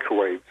into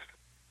microwaves,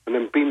 and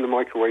then beam the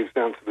microwaves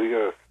down to the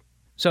Earth.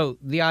 So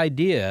the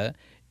idea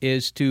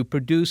is to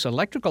produce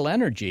electrical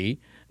energy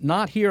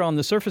not here on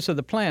the surface of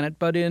the planet,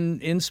 but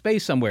in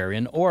space somewhere,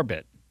 in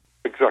orbit.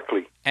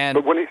 Exactly.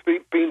 But when it's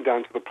beamed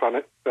down to the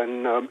planet,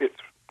 then it's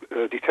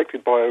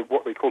detected by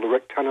what they call a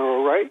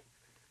rectangular array,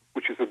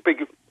 which is a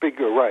big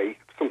array,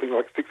 something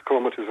like 6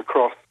 kilometers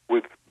across,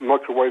 with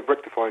microwave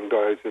rectifying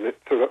diodes in it.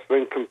 So that's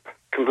then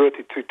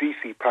converted to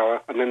DC power,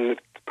 and then the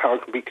power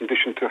can be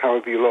conditioned to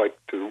however you like,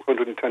 to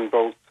 110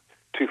 volts,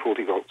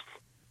 240 volts.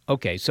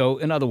 Okay, so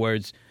in other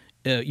words,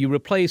 you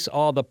replace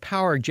all the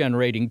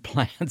power-generating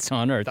plants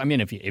on Earth. I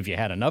mean, if you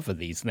had enough of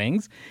these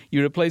things,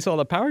 you replace all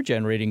the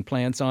power-generating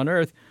plants on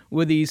Earth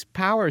with these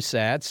power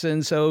sats,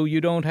 and so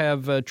you don't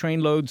have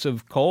trainloads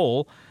of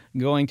coal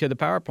going to the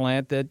power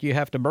plant that you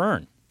have to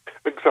burn.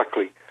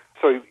 Exactly.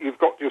 So you've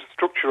got your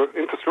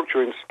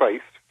infrastructure in space,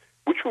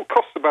 which will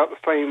cost about the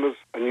same as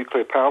a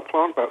nuclear power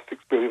plant, about $6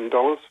 billion.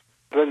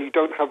 Then you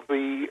don't have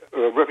the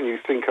revenue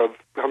sink of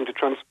having to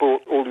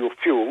transport all your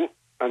fuel,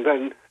 and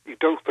then you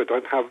also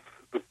don't have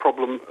the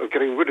problem of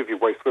getting rid of your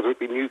waste, whether it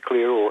be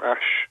nuclear or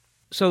ash.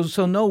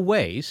 So no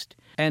waste,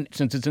 and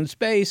since it's in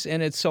space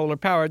and it's solar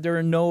powered, there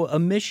are no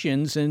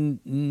emissions and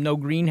no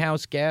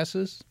greenhouse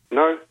gases?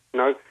 No.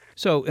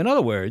 So in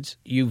other words,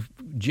 you've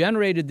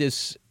generated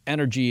this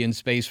energy in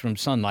space from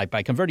sunlight.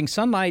 By converting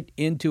sunlight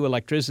into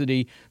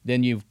electricity,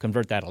 then you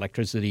convert that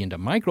electricity into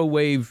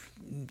microwave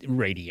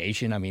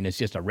radiation. I mean, it's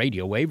just a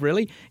radio wave,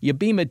 really. You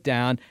beam it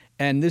down,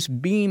 and this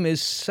beam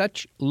is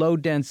such low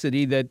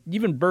density that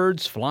even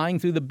birds flying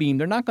through the beam,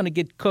 they're not going to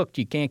get cooked.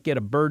 You can't get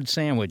a bird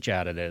sandwich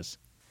out of this.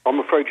 I'm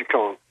afraid you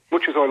can't.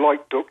 Much as I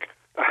like duck,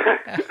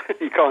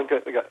 you can't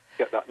get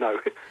that, no.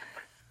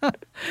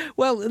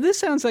 Well, this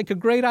sounds like a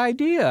great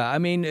idea. I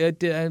mean,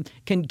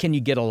 can you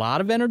get a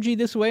lot of energy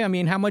this way? I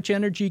mean, how much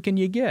energy can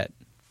you get?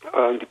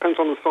 Depends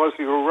on the size of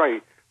your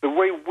array. The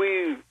way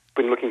we've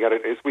been looking at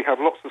it is we have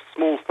lots of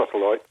small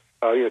satellites,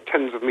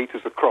 tens of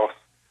meters across,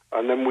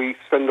 and then we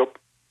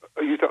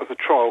use that as a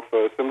trial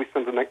first, then we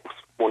send the next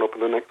one up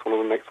and the next one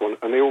and the next one,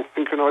 and they all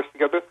synchronize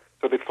together,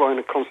 so they fly in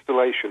a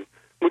constellation,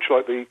 much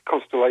like the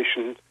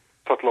constellation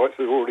satellites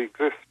that already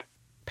exist.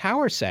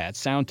 PowerSats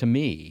sound to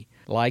me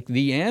like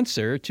the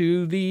answer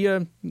to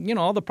the,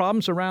 all the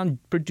problems around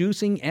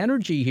producing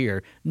energy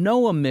here.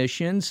 No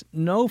emissions,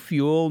 no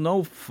fuel,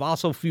 no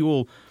fossil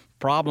fuel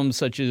problems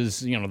such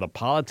as, the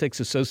politics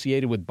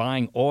associated with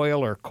buying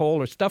oil or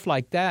coal or stuff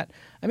like that.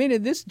 I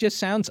mean, this just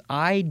sounds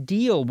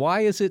ideal.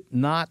 Why is it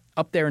not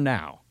up there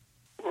now?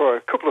 Well,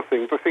 a couple of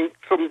things. I think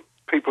some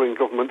people in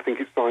government think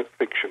it's science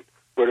fiction,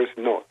 whereas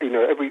not.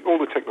 All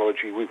the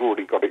technology, we've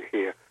already got it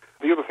here.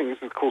 The other thing is,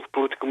 of course,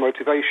 political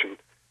motivation.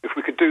 If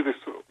we could do this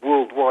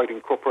worldwide in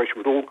cooperation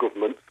with all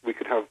governments, we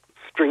could have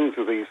strings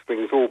of these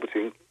things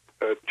orbiting,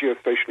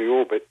 geostationary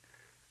orbit,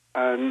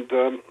 and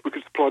we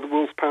could supply the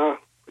world's power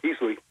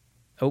easily.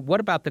 What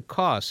about the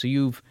cost? So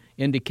you've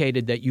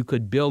indicated that you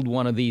could build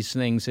one of these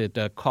things at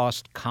a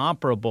cost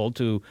comparable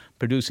to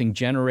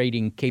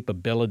generating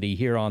capability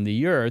here on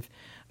the Earth.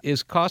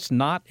 Is cost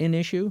not an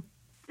issue?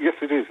 Yes,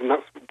 it is, and that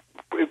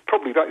is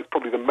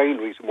probably the main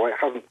reason why it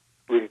hasn't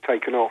really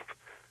taken off,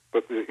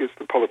 but it's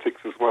the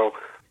politics as well.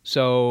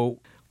 So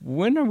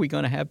when are we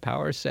going to have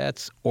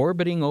PowerSats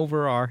orbiting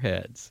over our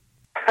heads?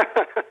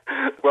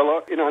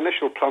 Well, in our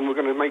initial plan, we're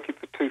going to make it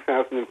for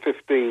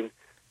 2015,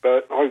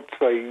 but I'd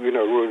say,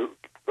 we're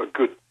a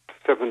good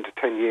 7 to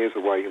 10 years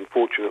away,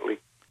 unfortunately.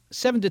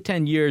 7 to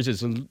 10 years is,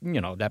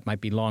 that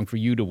might be long for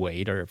you to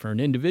wait or for an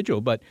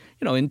individual, but,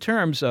 in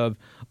terms of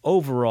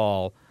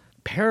overall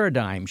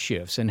paradigm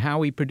shifts and how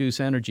we produce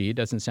energy, it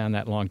doesn't sound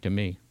that long to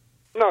me.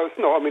 No, it's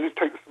not. I mean, it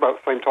takes about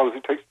the same time as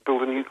it takes to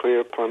build a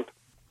nuclear plant.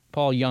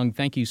 Paul Young,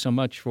 thank you so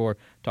much for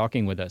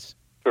talking with us.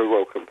 You're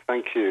welcome.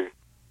 Thank you.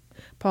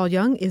 Paul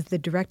Young is the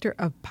director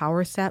of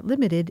PowerSat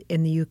Limited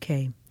in the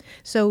UK.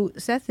 So,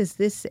 Seth, is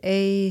this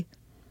a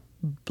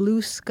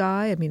blue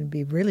sky? I mean, it'd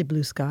be really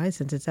blue sky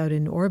since it's out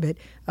in orbit.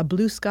 A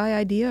blue sky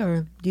idea,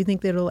 or do you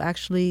think that it'll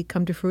actually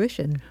come to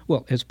fruition?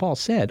 Well, as Paul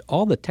said,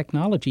 all the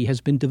technology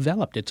has been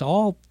developed. It's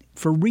all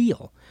for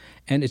real.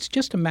 And it's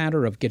just a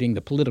matter of getting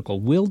the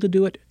political will to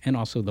do it and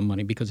also the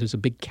money, because there's a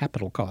big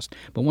capital cost.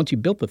 But once you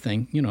built the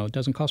thing, it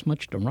doesn't cost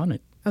much to run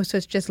it. Oh, so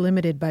it's just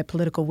limited by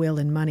political will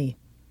and money.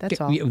 That's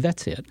all.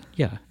 That's it,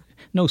 yeah.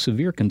 No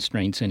severe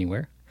constraints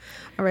anywhere.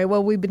 All right,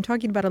 well, we've been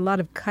talking about a lot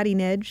of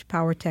cutting-edge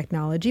power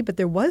technology, but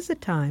there was a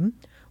time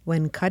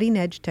when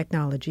cutting-edge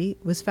technology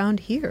was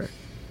found here.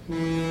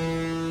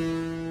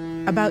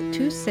 About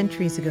 2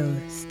 centuries ago,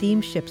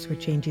 steamships were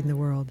changing the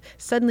world.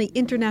 Suddenly,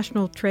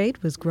 international trade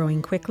was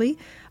growing quickly,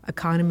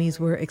 economies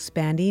were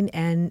expanding,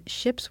 and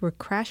ships were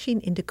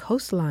crashing into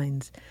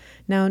coastlines.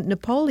 Now,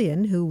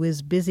 Napoleon, who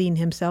was busying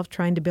himself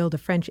trying to build a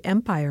French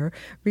empire,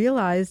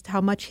 realized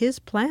how much his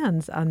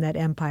plans on that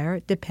empire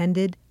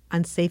depended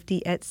on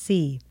safety at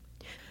sea.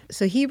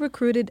 So he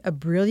recruited a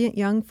brilliant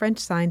young French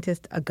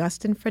scientist,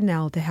 Augustin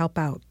Fresnel, to help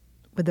out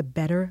with a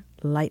better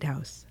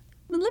lighthouse.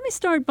 Let me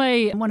start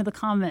by one of the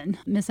common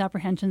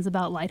misapprehensions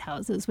about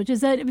lighthouses, which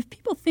is that if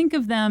people think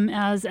of them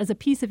as a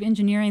piece of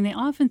engineering, they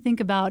often think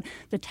about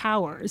the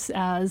towers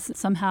as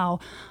somehow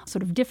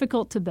sort of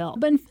difficult to build.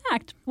 But in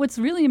fact, what's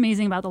really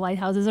amazing about the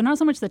lighthouses are not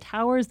so much the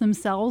towers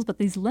themselves, but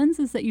these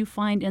lenses that you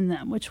find in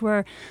them, which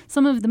were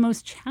some of the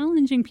most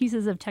challenging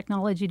pieces of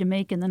technology to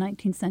make in the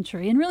 19th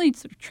century and really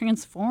sort of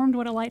transformed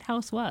what a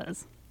lighthouse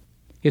was.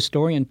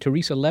 Historian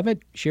Teresa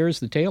Levitt shares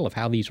the tale of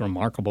how these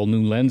remarkable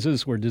new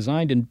lenses were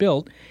designed and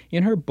built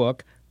in her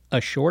book,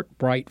 A Short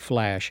Bright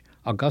Flash,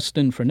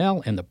 Augustin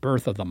Fresnel and the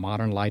Birth of the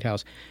Modern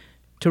Lighthouse.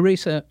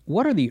 Teresa,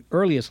 what are the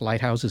earliest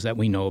lighthouses that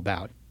we know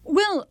about?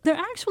 Well, there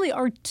actually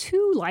are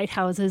 2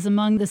 lighthouses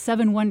among the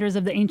 7 wonders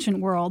of the ancient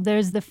world.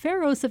 There's the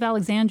Pharos of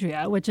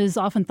Alexandria, which is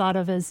often thought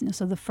of as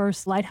the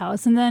first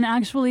lighthouse. And then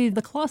actually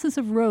the Colossus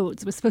of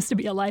Rhodes was supposed to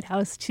be a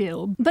lighthouse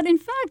too. But in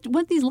fact,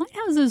 what these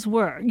lighthouses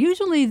were,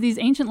 usually these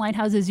ancient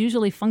lighthouses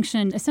usually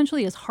functioned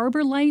essentially as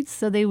harbor lights.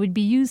 So they would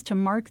be used to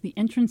mark the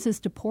entrances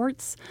to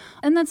ports.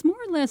 And that's more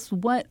or less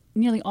what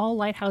nearly all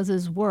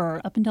lighthouses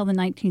were up until the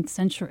 19th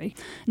century.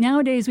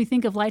 Nowadays, we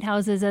think of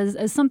lighthouses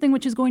as something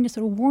which is going to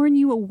sort of warn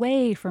you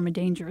away from a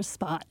dangerous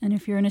spot. And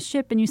if you're in a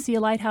ship and you see a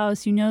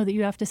lighthouse, you know that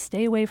you have to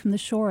stay away from the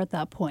shore at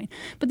that point.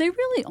 But they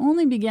really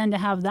only began to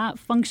have that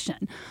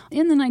function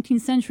in the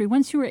 19th century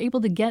once you were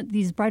able to get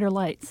these brighter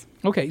lights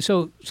Okay,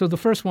 so the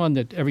first one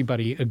that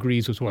everybody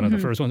agrees was one of the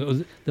first ones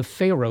was the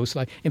Pharos.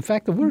 In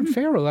fact, the word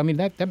Pharaoh, I mean,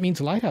 that means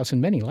lighthouse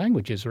in many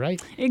languages,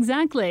 right?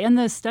 Exactly, and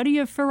the study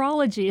of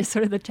pharology is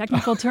sort of the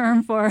technical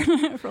term for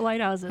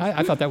lighthouses.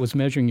 I thought that was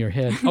measuring your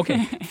head.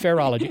 Okay,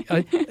 pharology.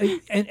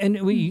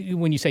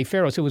 When you say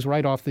Pharos, it was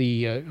right off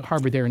the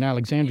harbor there in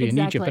Alexandria in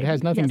Egypt, but it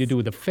has nothing to do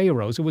with the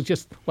Pharaohs. It was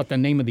just, the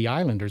name of the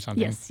island or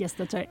something? Yes,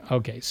 that's right.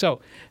 Okay, so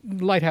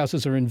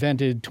lighthouses are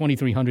invented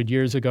 2,300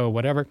 years ago,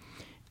 whatever.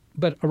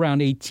 But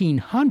around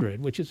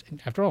 1800, which is,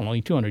 after all,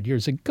 only 200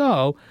 years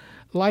ago,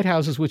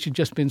 lighthouses, which had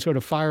just been sort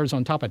of fires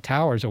on top of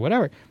towers or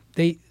whatever,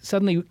 they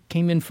suddenly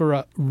came in for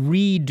a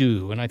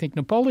redo. And I think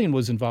Napoleon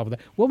was involved with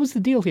that. What was the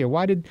deal here?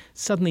 Why did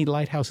suddenly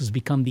lighthouses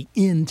become the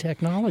in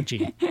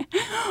technology?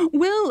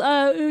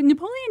 Well,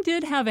 Napoleon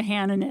did have a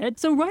hand in it.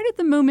 So right at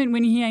the moment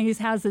when he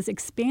has this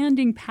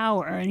expanding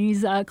power and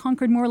he's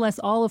conquered more or less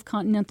all of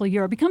continental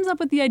Europe, he comes up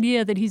with the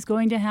idea that he's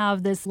going to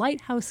have this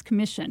lighthouse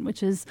commission,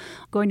 which is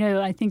going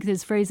to, I think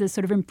his phrase is,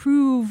 sort of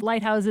improve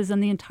lighthouses in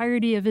the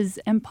entirety of his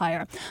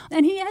empire.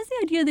 And he has the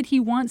idea that he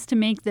wants to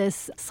make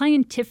this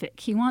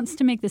scientific. He wants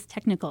to make this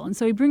technical. And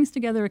so he brings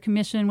together a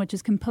commission which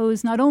is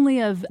composed not only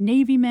of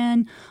Navy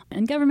men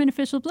and government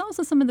officials, but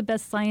also some of the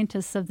best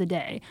scientists of the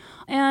day.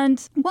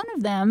 And one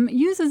of them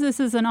uses this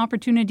as an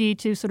opportunity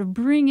to sort of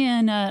bring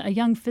in a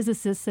young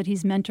physicist that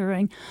he's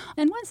mentoring.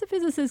 And once the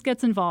physicist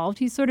gets involved,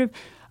 he sort of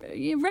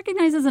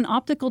recognizes an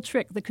optical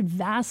trick that could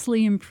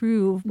vastly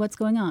improve what's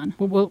going on.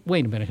 Well,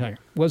 wait a minute here.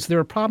 Was there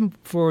a problem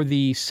for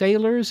the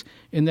sailors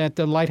in that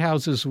the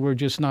lighthouses were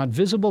just not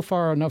visible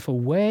far enough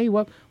away?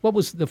 What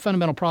was the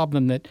fundamental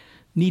problem that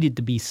needed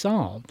to be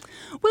solved?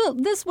 Well,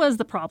 this was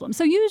the problem.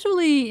 So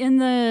usually in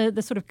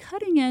the sort of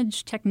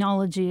cutting-edge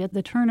technology at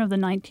the turn of the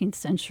 19th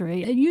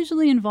century, it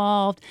usually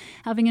involved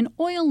having an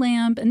oil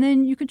lamp, and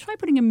then you could try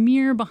putting a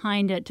mirror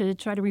behind it to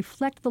try to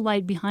reflect the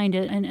light behind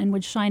it and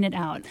would shine it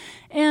out.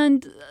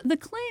 And the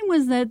claim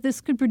was that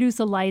this could produce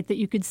a light that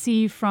you could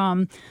see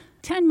from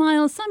 10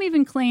 miles, some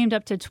even claimed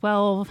up to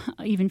 12,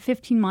 even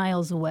 15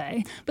 miles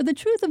away. But the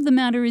truth of the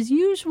matter is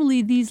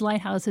usually these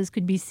lighthouses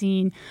could be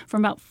seen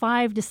from about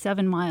 5 to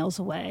 7 miles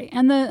away.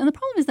 And the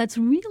problem is that's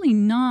really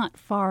not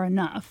far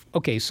enough.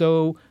 Okay,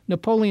 so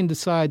Napoleon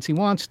decides he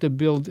wants to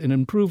build an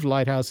improved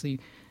lighthouse. He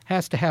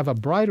has to have a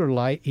brighter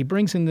light. He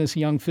brings in this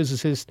young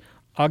physicist,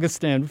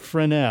 Augustin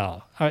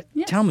Fresnel.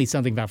 Yes. Tell me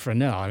something about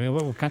Fresnel. I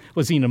mean,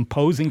 was he an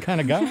imposing kind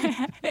of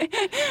guy?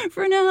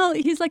 Fresnel,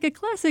 he's like a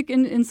classic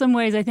in some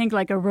ways, I think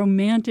like a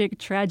romantic,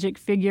 tragic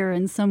figure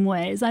in some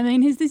ways. I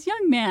mean, he's this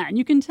young man.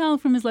 You can tell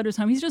from his letters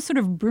home, he's just sort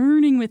of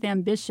burning with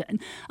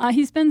ambition.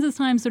 He spends his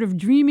time sort of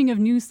dreaming of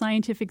new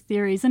scientific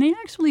theories, and he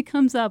actually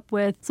comes up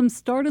with some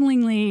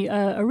startlingly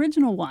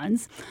original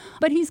ones.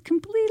 But he's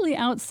completely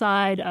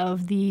outside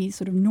of the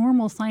sort of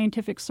normal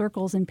scientific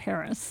circles in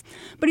Paris.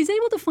 But he's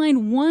able to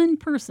find one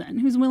person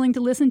who's willing to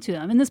listen to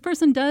him. And this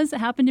person does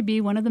happen to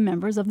be one of the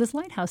members of this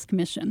Lighthouse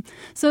Commission.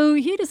 So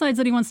he decides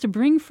that he wants to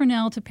bring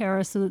Fresnel to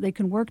Paris so that they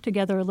can work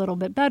together a little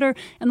bit better.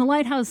 And the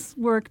lighthouse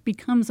work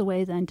becomes a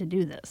way then to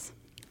do this.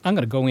 I'm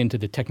going to go into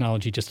the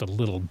technology just a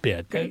little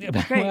bit. Great.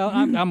 Well,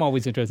 I'm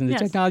always interested in the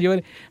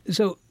technology.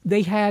 So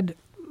they had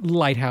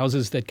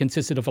lighthouses that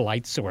consisted of a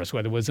light source,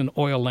 whether it was an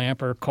oil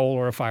lamp or coal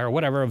or a fire or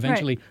whatever,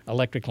 eventually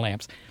electric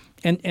lamps.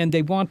 And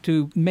they want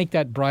to make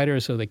that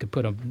brighter so they could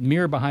put a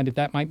mirror behind it.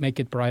 That might make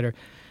it brighter.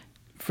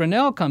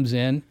 Fresnel comes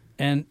in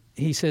and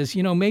he says,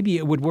 maybe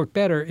it would work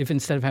better if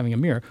instead of having a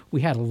mirror,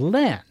 we had a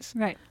lens.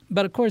 Right.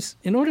 But of course,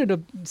 in order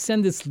to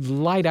send this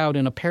light out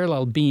in a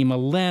parallel beam, a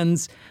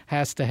lens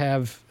has to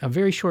have a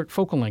very short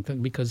focal length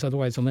because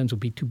otherwise the lens would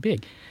be too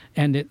big.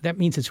 And that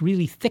means it's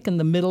really thick in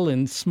the middle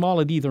and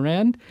small at either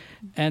end.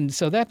 And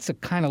so that's a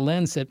kind of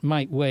lens that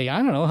might weigh,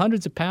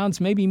 hundreds of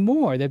pounds, maybe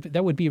more.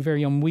 That would be a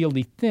very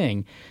unwieldy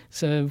thing.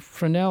 So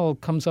Fresnel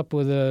comes up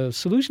with a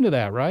solution to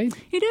that, right?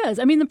 He does.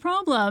 I mean, the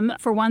problem,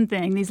 for one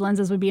thing, these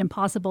lenses would be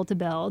impossible to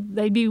build.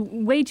 They'd be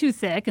way too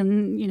thick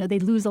and,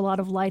 they'd lose a lot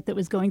of light that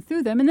was going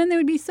through them. And then they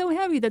would be so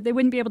heavy that they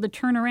wouldn't be able to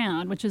turn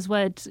around, which is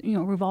what,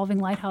 revolving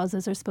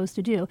lighthouses are supposed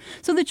to do.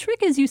 So the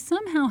trick is you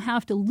somehow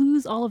have to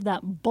lose all of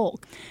that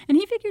bulk. And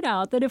he figured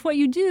out that if what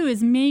you do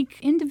is make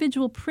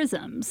individual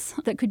prisms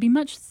that could be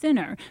much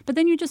thinner, but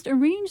then you just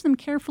arrange them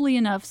carefully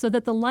enough so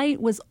that the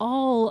light was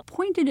all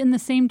pointed in the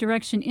same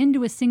direction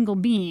into a single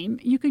beam,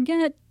 you could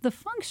get the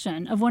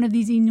function of one of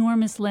these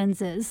enormous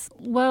lenses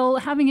while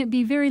having it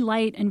be very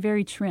light and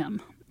very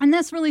trim. And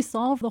that's really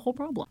solved the whole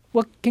problem.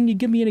 Well, can you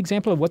give me an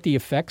example of what the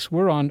effects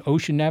were on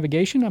ocean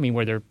navigation? I mean,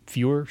 were there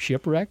fewer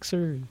shipwrecks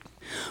or...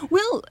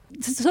 Well,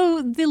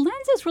 so the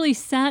lenses really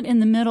sat in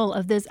the middle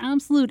of this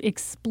absolute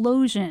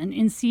explosion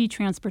in sea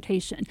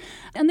transportation.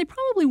 And they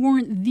probably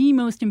weren't the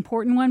most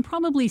important one.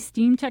 Probably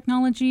steam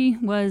technology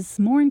was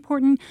more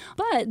important,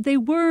 but they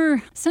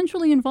were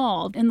centrally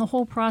involved in the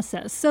whole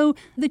process. So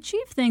the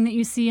chief thing that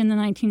you see in the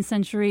 19th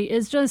century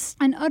is just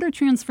an utter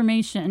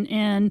transformation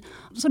in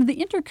sort of the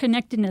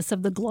interconnectedness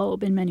of the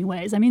globe in many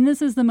ways. I mean,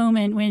 this is the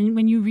moment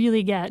when you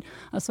really get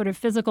a sort of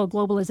physical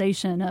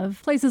globalization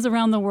of places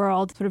around the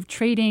world sort of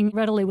trading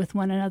readily with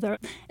one another.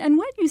 And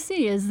what you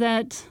see is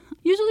that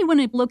Usually when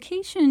a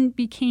location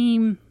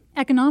became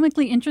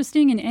economically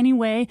interesting in any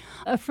way,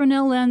 a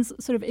Fresnel lens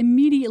sort of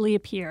immediately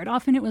appeared.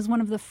 Often it was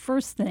one of the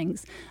first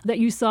things that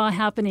you saw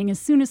happening as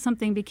soon as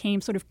something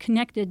became sort of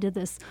connected to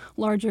this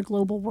larger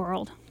global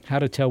world. How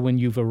to tell when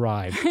you've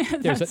arrived.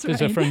 There's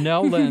a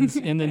Fresnel lens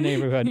in the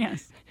neighborhood.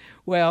 Yes.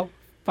 Well,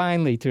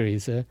 finally,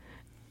 Teresa,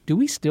 do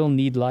we still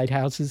need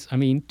lighthouses? I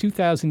mean,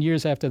 2,000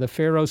 years after the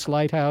Pharos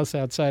lighthouse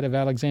outside of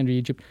Alexandria,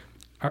 Egypt,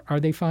 are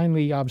they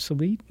finally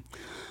obsolete?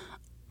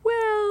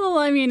 Well,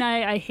 I mean,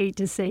 I hate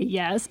to say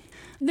yes.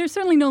 They're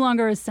certainly no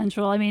longer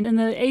essential. I mean, in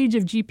the age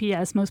of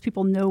GPS, most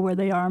people know where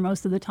they are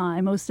most of the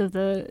time. Most of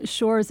the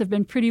shores have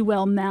been pretty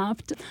well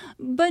mapped.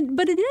 But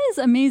it is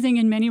amazing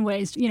in many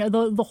ways, you know,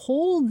 the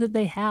hold that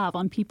they have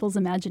on people's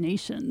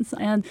imaginations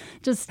and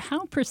just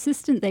how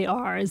persistent they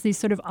are as these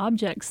sort of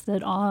objects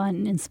that awe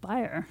and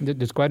inspire.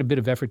 There's quite a bit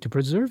of effort to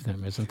preserve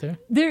them, isn't there?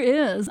 There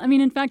is. I mean,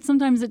 in fact,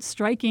 sometimes it's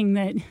striking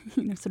that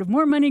sort of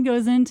more money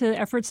goes into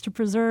efforts to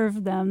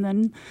preserve them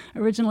than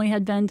originally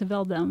had been to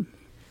build them.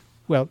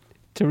 Well,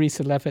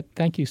 Teresa Leffitt,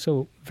 thank you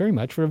so very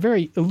much for a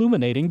very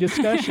illuminating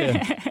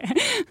discussion.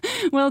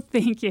 Well,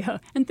 thank you.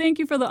 And thank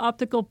you for the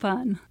optical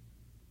pun.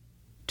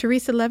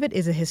 Teresa Leavitt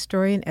is a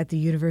historian at the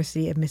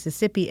University of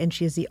Mississippi, and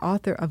she is the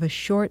author of A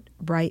Short,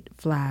 Bright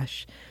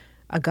Flash,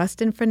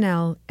 Augustin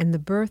Fresnel and the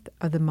Birth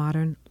of the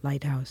Modern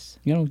Lighthouse.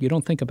 You know, you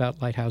don't think about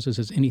lighthouses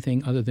as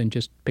anything other than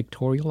just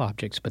pictorial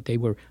objects, but they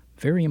were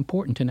very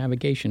important to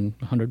navigation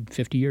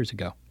 150 years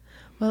ago.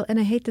 Well, and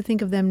I hate to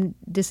think of them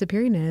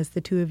disappearing, as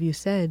the two of you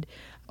said.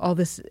 All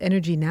this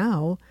energy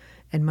now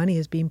and money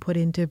is being put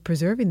into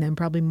preserving them,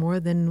 probably more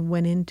than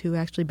went into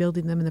actually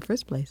building them in the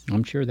first place.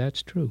 I'm sure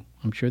that's true.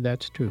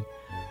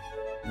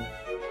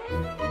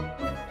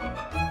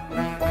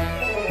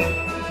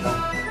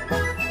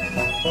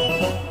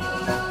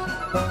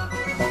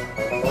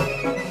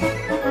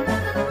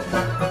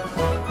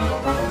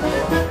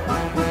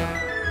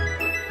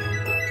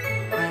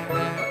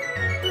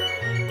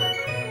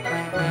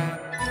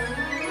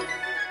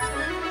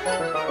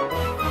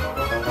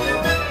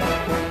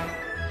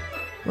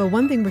 Well,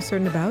 one thing we're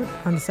certain about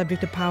on the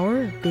subject of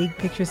power, Big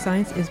Picture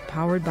Science is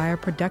powered by our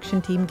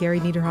production team, Gary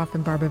Niederhoff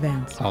and Barbara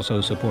Vance.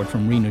 Also support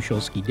from Rena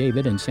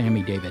Shulsky-David and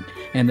Sammy David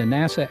and the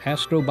NASA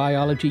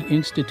Astrobiology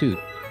Institute.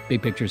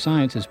 Big Picture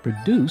Science is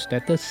produced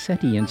at the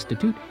SETI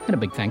Institute. And a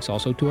big thanks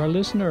also to our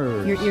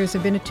listeners. Your ears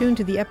have been attuned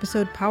to the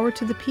episode Power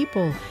to the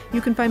People. You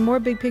can find more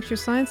Big Picture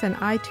Science on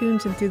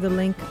iTunes and through the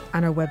link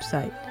on our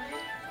website.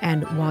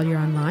 And while you're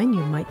online,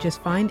 you might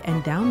just find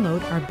and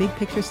download our Big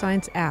Picture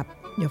Science app.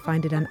 You'll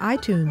find it on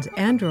iTunes,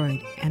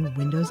 Android, and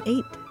Windows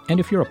 8. And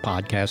if you're a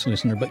podcast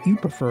listener, but you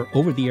prefer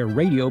over-the-air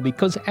radio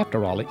because,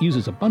 after all, it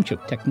uses a bunch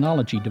of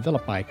technology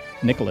developed by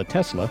Nikola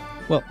Tesla,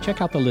 well,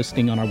 check out the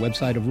listing on our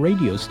website of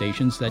radio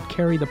stations that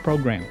carry the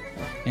program.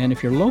 And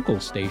if your local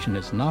station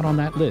is not on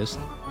that list,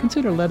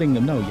 consider letting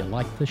them know you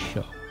like the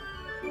show.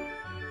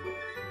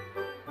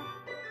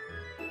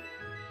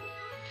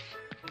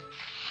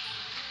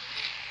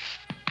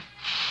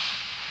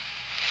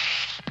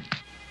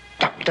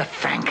 Dr.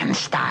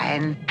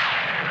 Frankenstein.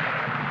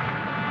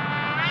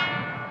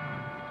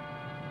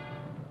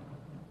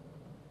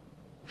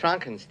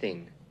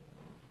 Frankenstein.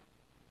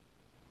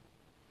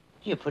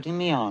 You're putting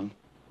me on.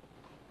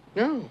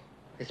 No,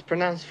 it's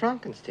pronounced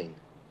Frankenstein.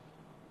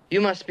 You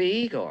must be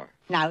Igor.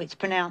 No, it's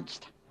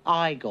pronounced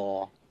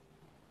Igor.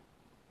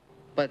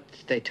 But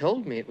they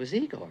told me it was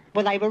Igor.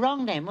 Well, they were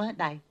wrong then, weren't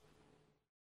they?